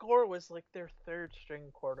 Frank Gore was like their third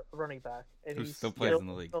string running back, and Who he's still plays in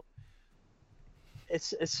the league.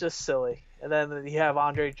 It's just silly. And then you have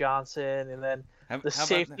Andre Johnson, and then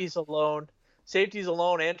safeties alone. Safeties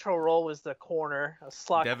alone. Antro Roll was the corner, a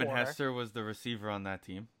slot Devin corner. Hester was the receiver on that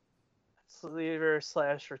team.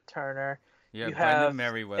 Receiver/returner. Yeah, you Brendan have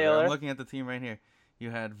Merriweather. Taylor. I'm looking at the team right here. You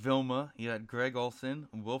had Vilma. You had Greg Olson.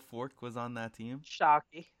 Will Fork was on that team.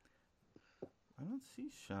 Shockey. I don't see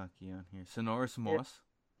Shockey on here. Sonoris Moss.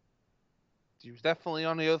 He was definitely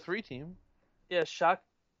on the 03 team. Yeah, Shockey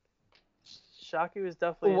was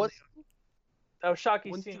definitely. What? That was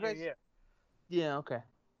Shockey's Wouldn't you senior guys- year. Yeah, okay.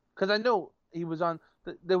 Because I know he was on.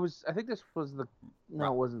 There was. I think this was the.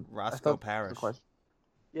 No, it wasn't. I Roscoe thought this was the Parrish. question.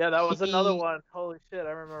 Yeah, that was another He- one. Holy shit, I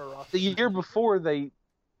remember Ross. The year before they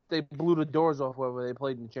blew the doors off wherever they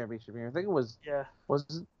played in the championship game. I think it was Yeah. it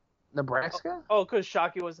Nebraska. Oh, because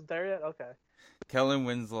Shockey wasn't there yet? Okay. Kellen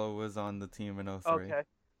Winslow was on the team in 03. Okay.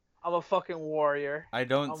 I'm a fucking warrior. I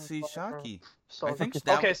don't I'm see fucking- Shockey. So I think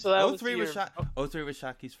okay, so that was 03 was your- 03 was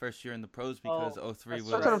Shockey's first year in the pros because 03 that's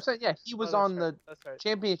was That's what I'm saying. Yeah, he was Oh, on that's the right. That's right.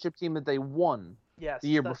 championship team that they won. Yes, the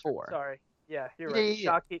year that's before. Right. Sorry. Yeah, you're Yeah, right. yeah,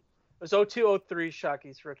 yeah. Shockey. It was 02-03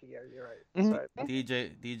 Shockey's rookie year. You're right. Mhm.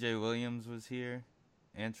 Sorry. DJ Williams was here.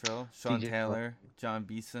 Antro, Sean DJ Taylor, John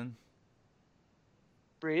Beeson.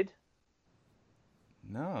 Reed.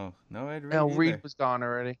 No Ed Reed. No, either. Reed was gone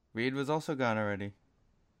already. Reed was also gone already.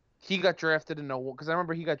 He got drafted in 01 because I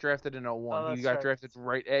remember he got drafted in 01. Oh, He that's got right. drafted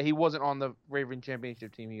right. He wasn't on the Raven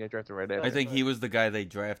championship team. He got drafted right after. I think he was the guy they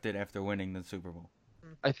drafted after winning the Super Bowl.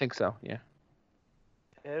 I think so. Yeah.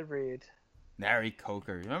 Ed Reed. Larry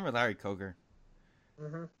Coker. Remember Larry Coker?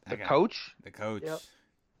 Mm-hmm. The That guy. coach. The coach. Yep.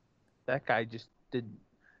 That guy just did.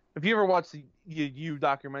 If you ever watched the you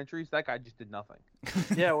documentaries, that guy just did nothing.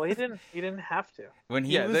 Yeah, well, he didn't have to. When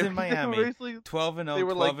he yeah, was they- in they were Miami, basically- 12 and 0, they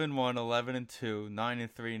were 12 like- and 1, 11 and 2, 9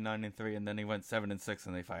 and 3, 9 and 3, and then he went 7 and 6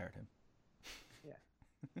 and they fired him.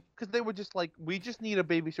 because they were just like, we just need a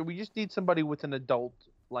babysitter. We just need somebody with an adult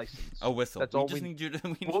license. A whistle. That's we all just we- need you to. We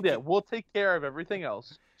need Well, you- yeah, we'll take care of everything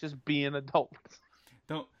else. Just be an adult.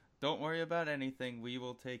 Don't worry about anything. We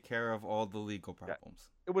will take care of all the legal problems.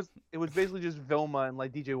 It was basically just Vilma and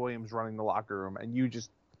like DJ Williams running the locker room, and you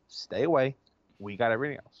just stay away. We got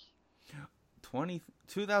everything else.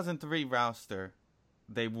 2003 roster,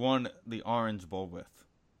 they won the Orange Bowl with.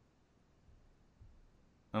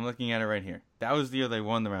 I'm looking at it right here. That was the year they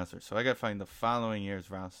won the roster. So I got to find the following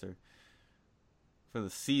year's roster for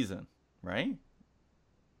the season, right?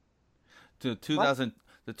 The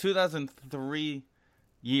 2003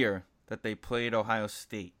 year that they played Ohio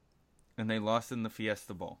State and they lost in the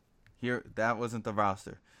Fiesta Bowl. Here, that wasn't the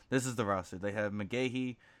roster. This is the roster. They had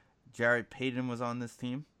McGahee, Jarrett Payton was on this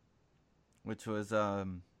team, which was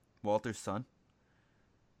Walter's son.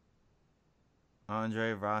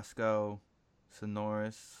 Andre, Roscoe,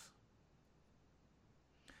 Sonoris.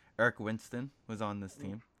 Eric Winston was on this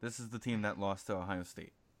team. This is the team that lost to Ohio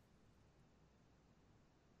State.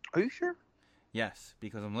 Are you sure? Yes,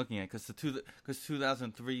 because I'm looking at it. Because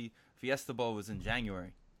 2003 Fiesta Bowl was in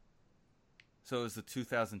January. So it was the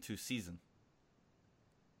 2002 season.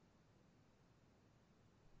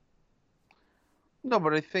 No,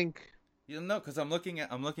 but I think You know, because I'm looking at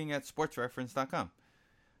sportsreference.com.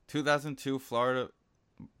 2002 Florida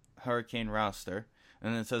Hurricane roster,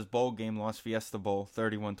 and then it says bowl game lost Fiesta Bowl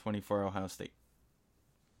 31-24 Ohio State.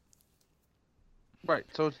 right.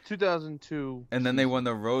 So it's 2002, And then they won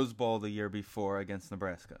the Rose Bowl the year before against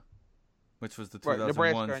Nebraska, which was the Right,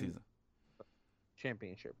 2001 Nebraska season,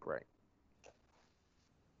 championship, right?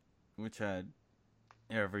 which had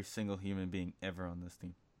every single human being ever on this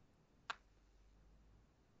team.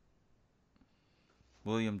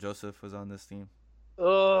 William Joseph was on this team.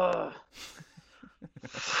 Ugh.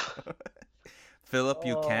 Philip Oh.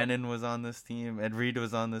 Buchanan was on this team. Ed Reed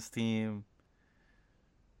was on this team.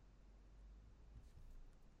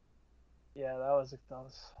 Yeah, that was.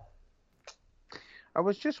 I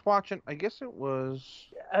was just watching. I guess it was.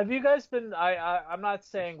 Have you guys been? I'm not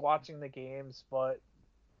saying watching the games, but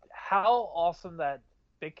how awesome that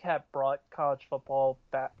Big Cat brought college football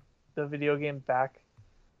back, the video game back,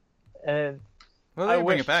 and Well, I they bring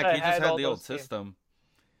wish it back. I He just had had all the old those games. system.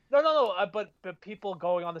 no, but people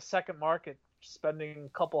going on the second market, spending a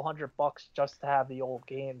couple $100 just to have the old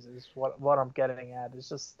games is what I'm getting at. It's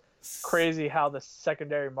just crazy how the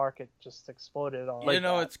secondary market just exploded on. You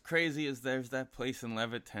know what's crazy is there's that place in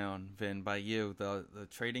Levittown, Vin, by you, the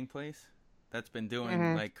trading place, that's been doing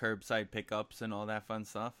Mhm. like curbside pickups and all that fun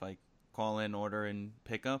stuff. Like call-in order and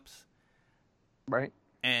pickups. Right.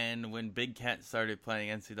 And when Big Cat started playing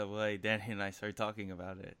NCAA, Danny and I started talking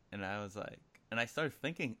about it, and I was like, and I started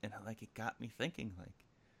thinking, and like it got me thinking, like,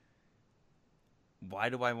 why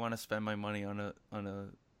do I want to spend my money on a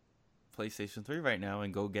PlayStation 3 right now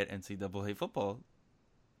and go get NCAA football?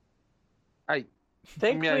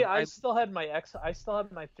 Thankfully, I still had my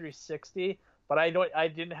 360, but I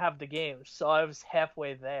didn't have the game, so I was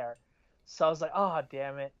halfway there. So I was like, oh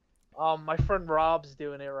damn it. My friend Rob's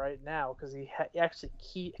doing it right now because he actually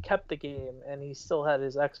kept the game and he still had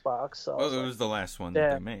his Xbox. So it was the last one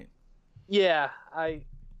that they made. Yeah,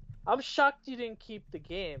 I'm shocked you didn't keep the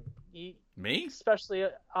game. Me? Especially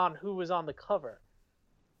on who was on the cover.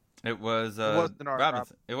 It was Denard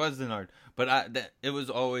Robinson. It was Denard. But it was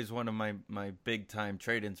always one of my big time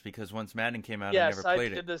trade-ins because once Madden came out, I never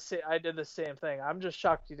played it. I did the same thing. I'm just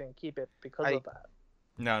shocked you didn't keep it because of that.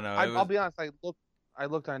 No. I'll be honest. I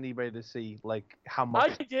looked on eBay to see like how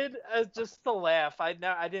much. I did just to laugh. I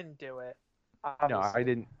didn't do it. Obviously. No, I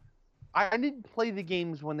didn't. I didn't play the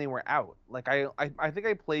games when they were out. Like I think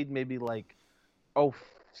I played maybe like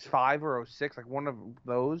 05 or 06, like one of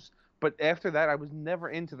those. But after that, I was never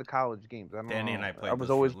into the college games. Danny and I played. I was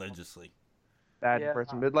always religiously. Bad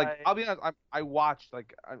person, but like I'll be honest, I watched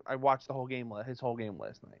the whole game, his whole game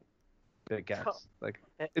last night. I guess like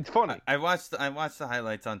it's funny. I watched the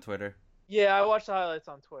highlights on Twitter. Yeah, I watched the highlights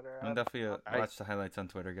on Twitter. I'm definitely watch the highlights on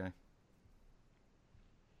Twitter guy.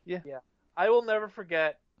 Yeah. I will never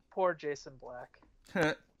forget poor Jason Black.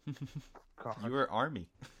 You were Army.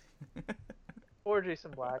 Poor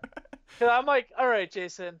Jason Black. Cause I'm like, all right,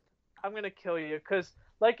 Jason, I'm gonna kill you. Cause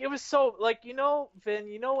like it was so like Vin,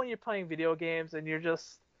 when you're playing video games and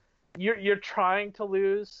you're trying to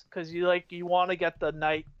lose because you want to get the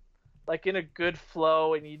night like in a good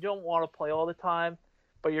flow and you don't want to play all the time,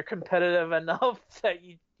 but you're competitive enough that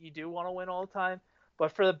you do want to win all the time.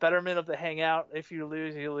 But for the betterment of the hangout, if you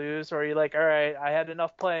lose, you lose, or you're like, all right, I had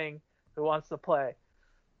enough playing. Who wants to play?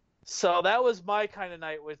 So that was my kind of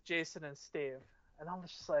night with Jason and Steve, and I was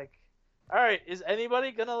just like, all right, is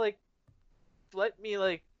anybody gonna like let me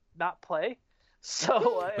like not play?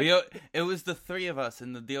 So it was the three of us,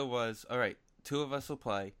 and the deal was, all right, two of us will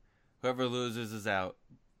play, whoever loses is out.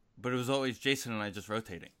 But it was always Jason and I just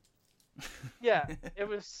rotating. Yeah, it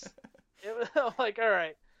was like, all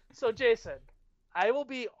right, so Jason, I will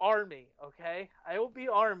be Army, okay? I will be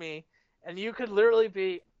Army, and you could literally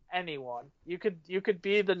be anyone. You could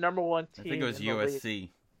be the number one team. I think it was USC.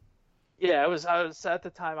 Yeah, I was at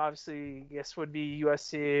the time. Obviously, I guess would be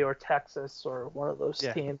USC or Texas or one of those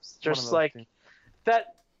teams. Just like teams.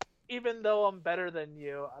 That. Even though I'm better than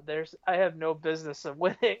you, I have no business of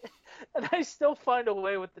winning, and I still find a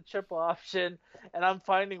way with the triple option, and I'm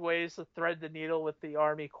finding ways to thread the needle with the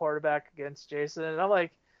Army quarterback against Jason, and I'm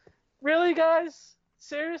like, really, guys?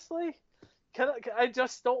 Seriously? I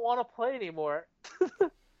just don't want to play anymore.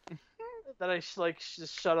 Then I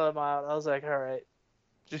just shut him out. I was like, all right.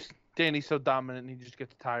 Just Danny's so dominant, and he just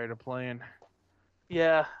gets tired of playing.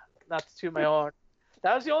 Yeah, not to toot my horn.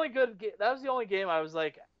 That was the only That was the only game I was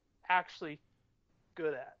like actually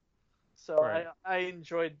good at. So right. I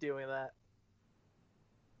enjoyed doing that.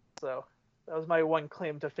 So that was my one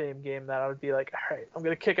claim to fame game that I would be like, all right, I'm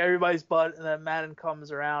going to kick everybody's butt, and then Madden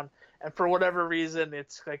comes around, and for whatever reason,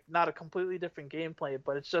 it's like not a completely different gameplay,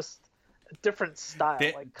 but it's just a different style.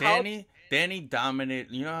 Danny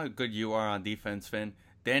dominated. You know how good you are on defense, Finn?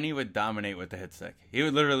 Danny would dominate with the hit stick. He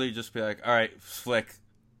would literally just be like, all right, flick.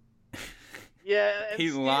 Yeah.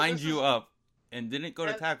 He lined you up and didn't go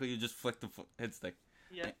to tackle. You just flicked the hit stick.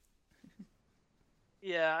 Yeah.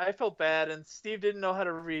 Yeah, I felt bad, and Steve didn't know how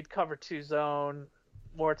to read cover 2 zone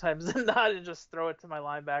more times than not and just throw it to my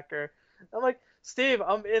linebacker. I'm like, Steve,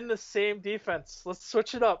 I'm in the same defense. Let's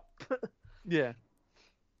switch it up. Yeah.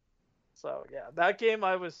 So, yeah, that game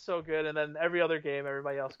I was so good, and then every other game,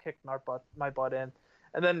 everybody else kicked my butt in.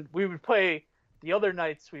 And then we would play, the other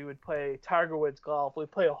nights we would play Tiger Woods golf.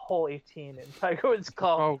 We'd play a whole 18 in Tiger Woods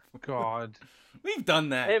golf. Oh, God. We've done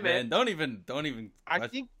that, hey, man. Don't even. I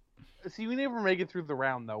think, see, we never make it through the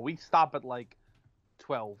round, though. We stop at, like,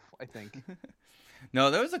 12, I think.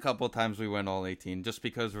 No, there was a couple of times we went all 18, just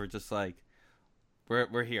because we're just like,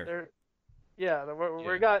 we're here.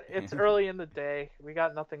 It's early in the day. We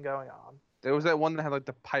got nothing going on. There was that one that had, like,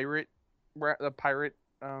 the pirate.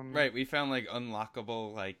 Right, we found like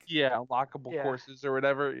unlockable courses or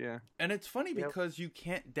whatever. Yeah, and it's funny because you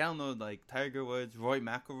can't download like Tiger Woods, Roy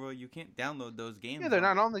McIlroy. You can't download those games. Yeah, they're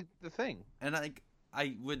not on the thing. And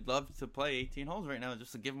I would love to play 18 holes right now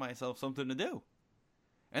just to give myself something to do.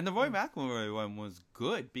 And the Roy McIlroy one was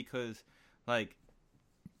good because like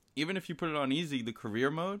even if you put it on easy, the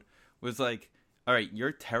career mode was like, all right,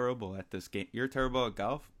 you're terrible at this game. You're terrible at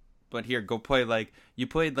golf, but here, go play like you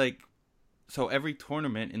played like. So every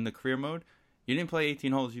tournament in the career mode, you didn't play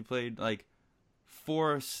 18 holes. You played like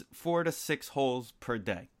four to 6 holes per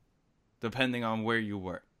day, depending on where you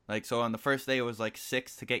were. Like, so on the first day, it was like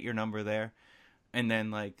 6 to get your number there. And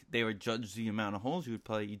then, like, they would judge the amount of holes you would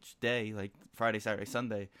play each day, like Friday, Saturday,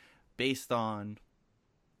 Sunday, based on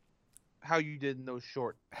how you did in those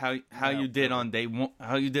short. How you did on day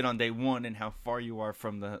one, and how far you are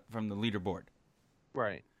from the leaderboard.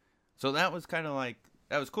 Right. So that was kind of like,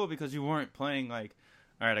 that was cool because you weren't playing like,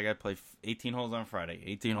 all right, I got to play 18 holes on Friday,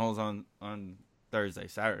 18 holes on Thursday,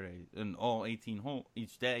 Saturday, and all 18 holes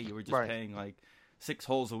each day. You were just playing like 6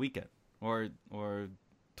 holes a weekend or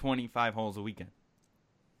 25 holes a weekend.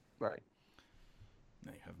 Right.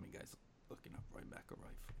 Now you have me guys looking up Roy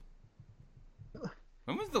McIlroy.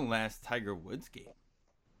 When was the last Tiger Woods game?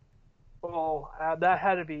 Well, that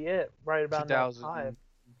had to be it, right about that time.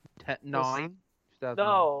 2009?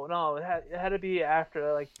 No, it had to be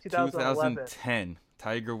after, like, 2011. 2010.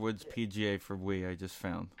 Tiger Woods PGA for Wii, I just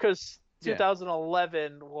found. Because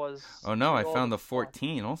 2011 was... Oh, no, I found the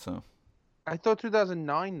 14 also. I thought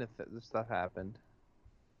 2009 this stuff happened.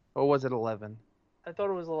 Or was it 11? I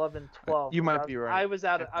thought it was 11, 12. You might be right. I was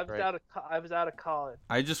out of college.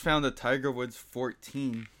 I just found the Tiger Woods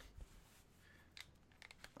 14.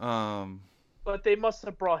 But they must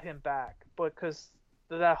have brought him back because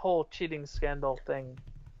that whole cheating scandal thing,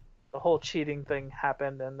 the whole cheating thing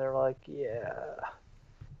happened, and they're like, yeah.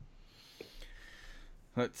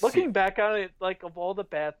 Looking back on it, like, of all the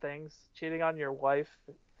bad things, cheating on your wife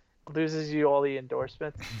loses you all the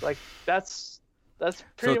endorsements. Like, that's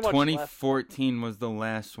pretty much. So 2014 was the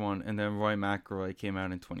last one, and then Roy McIlroy came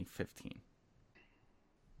out in 2015.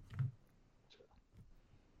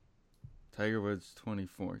 Tiger Woods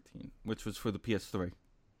 2014, which was for the PS3.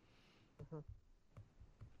 Mm-hmm.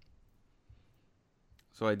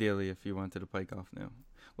 So ideally, if you wanted to play golf now,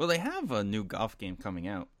 well, they have a new golf game coming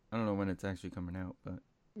out. I don't know when it's actually coming out, but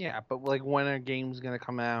yeah, but like when are games gonna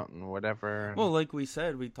come out and whatever. Well, like we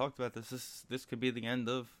said, we talked about this. This could be the end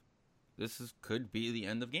of. Could be the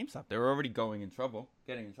end of GameStop. They're already getting in trouble.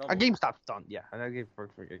 GameStop's done. Yeah, I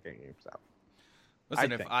forget GameStop.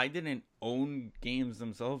 Listen, if I didn't own games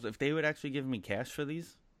themselves, if they would actually give me cash for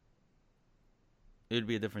these, it would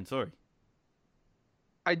be a different story.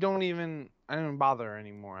 I don't even bother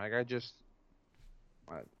anymore. Like I'll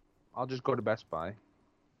just go to Best Buy.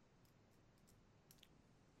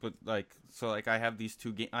 But I have these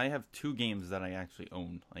two games. I have 2 games that I actually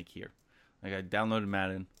own, like here. Like I downloaded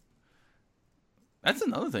Madden. That's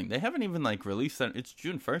another thing. They haven't even released that. It's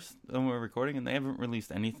June 1st when we're recording, and they haven't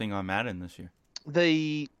released anything on Madden this year.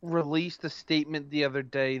 They released a statement the other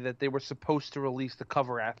day that they were supposed to release the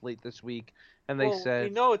cover athlete this week, and they said, "We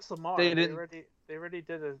know it's Lamar. They already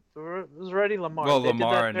did it. It was already Lamar." Well,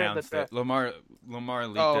 Lamar announced it. Lamar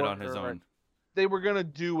leaked it on his own. They were gonna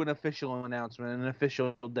do an official announcement, an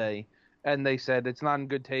official day, and they said it's not in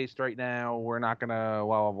good taste right now. We're not gonna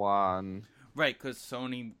blah blah blah. And... Right,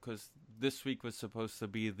 because this week was supposed to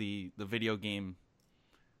be the video game.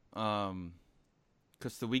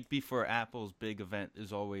 Because the week before Apple's big event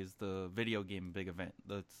is always the video game big event.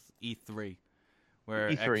 That's E3,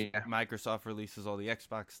 where Microsoft releases all the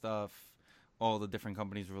Xbox stuff, all the different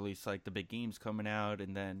companies release like the big games coming out,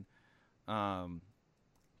 and then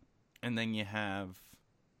you have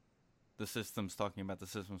the systems talking about the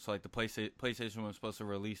systems. So like the PlayStation was supposed to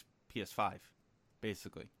release PS5,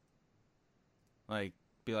 basically. Like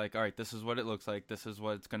be like, all right, this is what it looks like, this is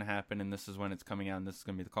what's going to happen, and this is when it's coming out, and this is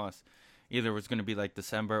going to be the cost. Either it was going to be like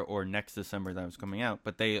December or next December that was coming out.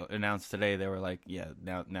 But they announced today, they were like, yeah,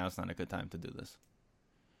 now's not a good time to do this.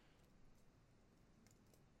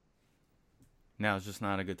 Now it's just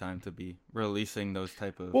not a good time to be releasing those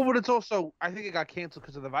type of... Well, but it's also, I think it got canceled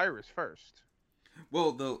because of the virus first.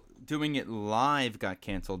 Well, doing it live got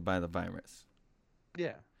canceled by the virus.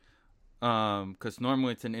 Yeah. Because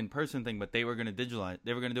normally it's an in-person thing, but they were going to digitalize.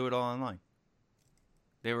 They were going to do it all online.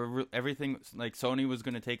 They were everything, like Sony was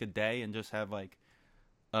going to take a day and just have like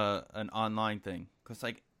an online thing. Because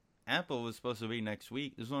like Apple was supposed to be next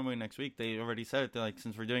week. It was normally next week. They already said it. They're like,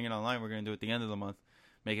 since we're doing it online, we're going to do it at the end of the month.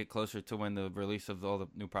 Make it closer to when the release of all the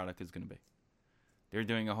new product is going to be. They're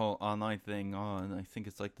doing a whole online thing on, I think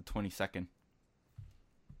it's like the 22nd.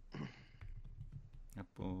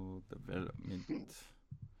 Apple Development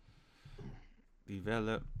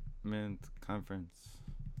Conference.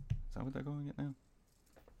 Is that what they're calling it now?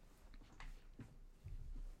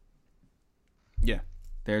 Yeah,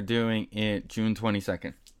 they're doing it June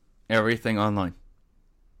 22nd. Everything online.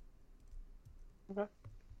 Okay.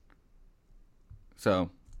 So,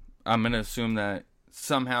 I'm gonna assume that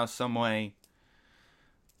somehow, some way,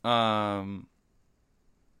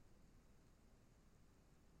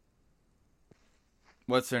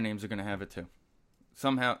 what's their names are gonna have it too.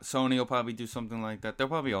 Somehow, Sony will probably do something like that. They'll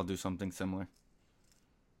probably all do something similar,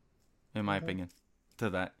 in my opinion, to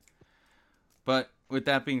that. But with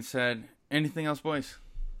that being said, anything else, boys?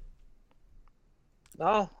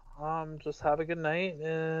 No, just have a good night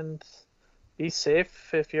and be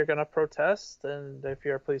safe if you're gonna protest, and if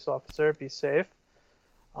you're a police officer, be safe.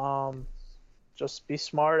 Just be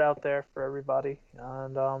smart out there for everybody,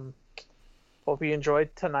 and hope you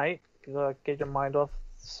enjoyed tonight. Get your mind off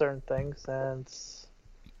certain things and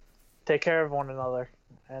take care of one another,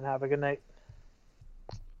 and have a good night.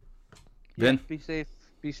 Vin? Be safe,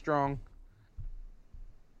 be strong,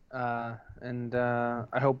 and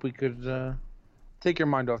I hope we could take your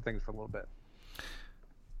mind off things for a little bit.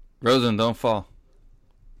 Rosen, don't fall.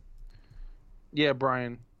 Yeah,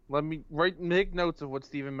 Brian. Let me make notes of what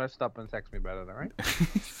Steven messed up and text me about it, all right?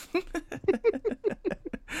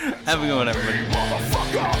 Have a good one, everybody.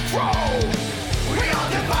 Motherfucker, bro. We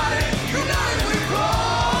are divided.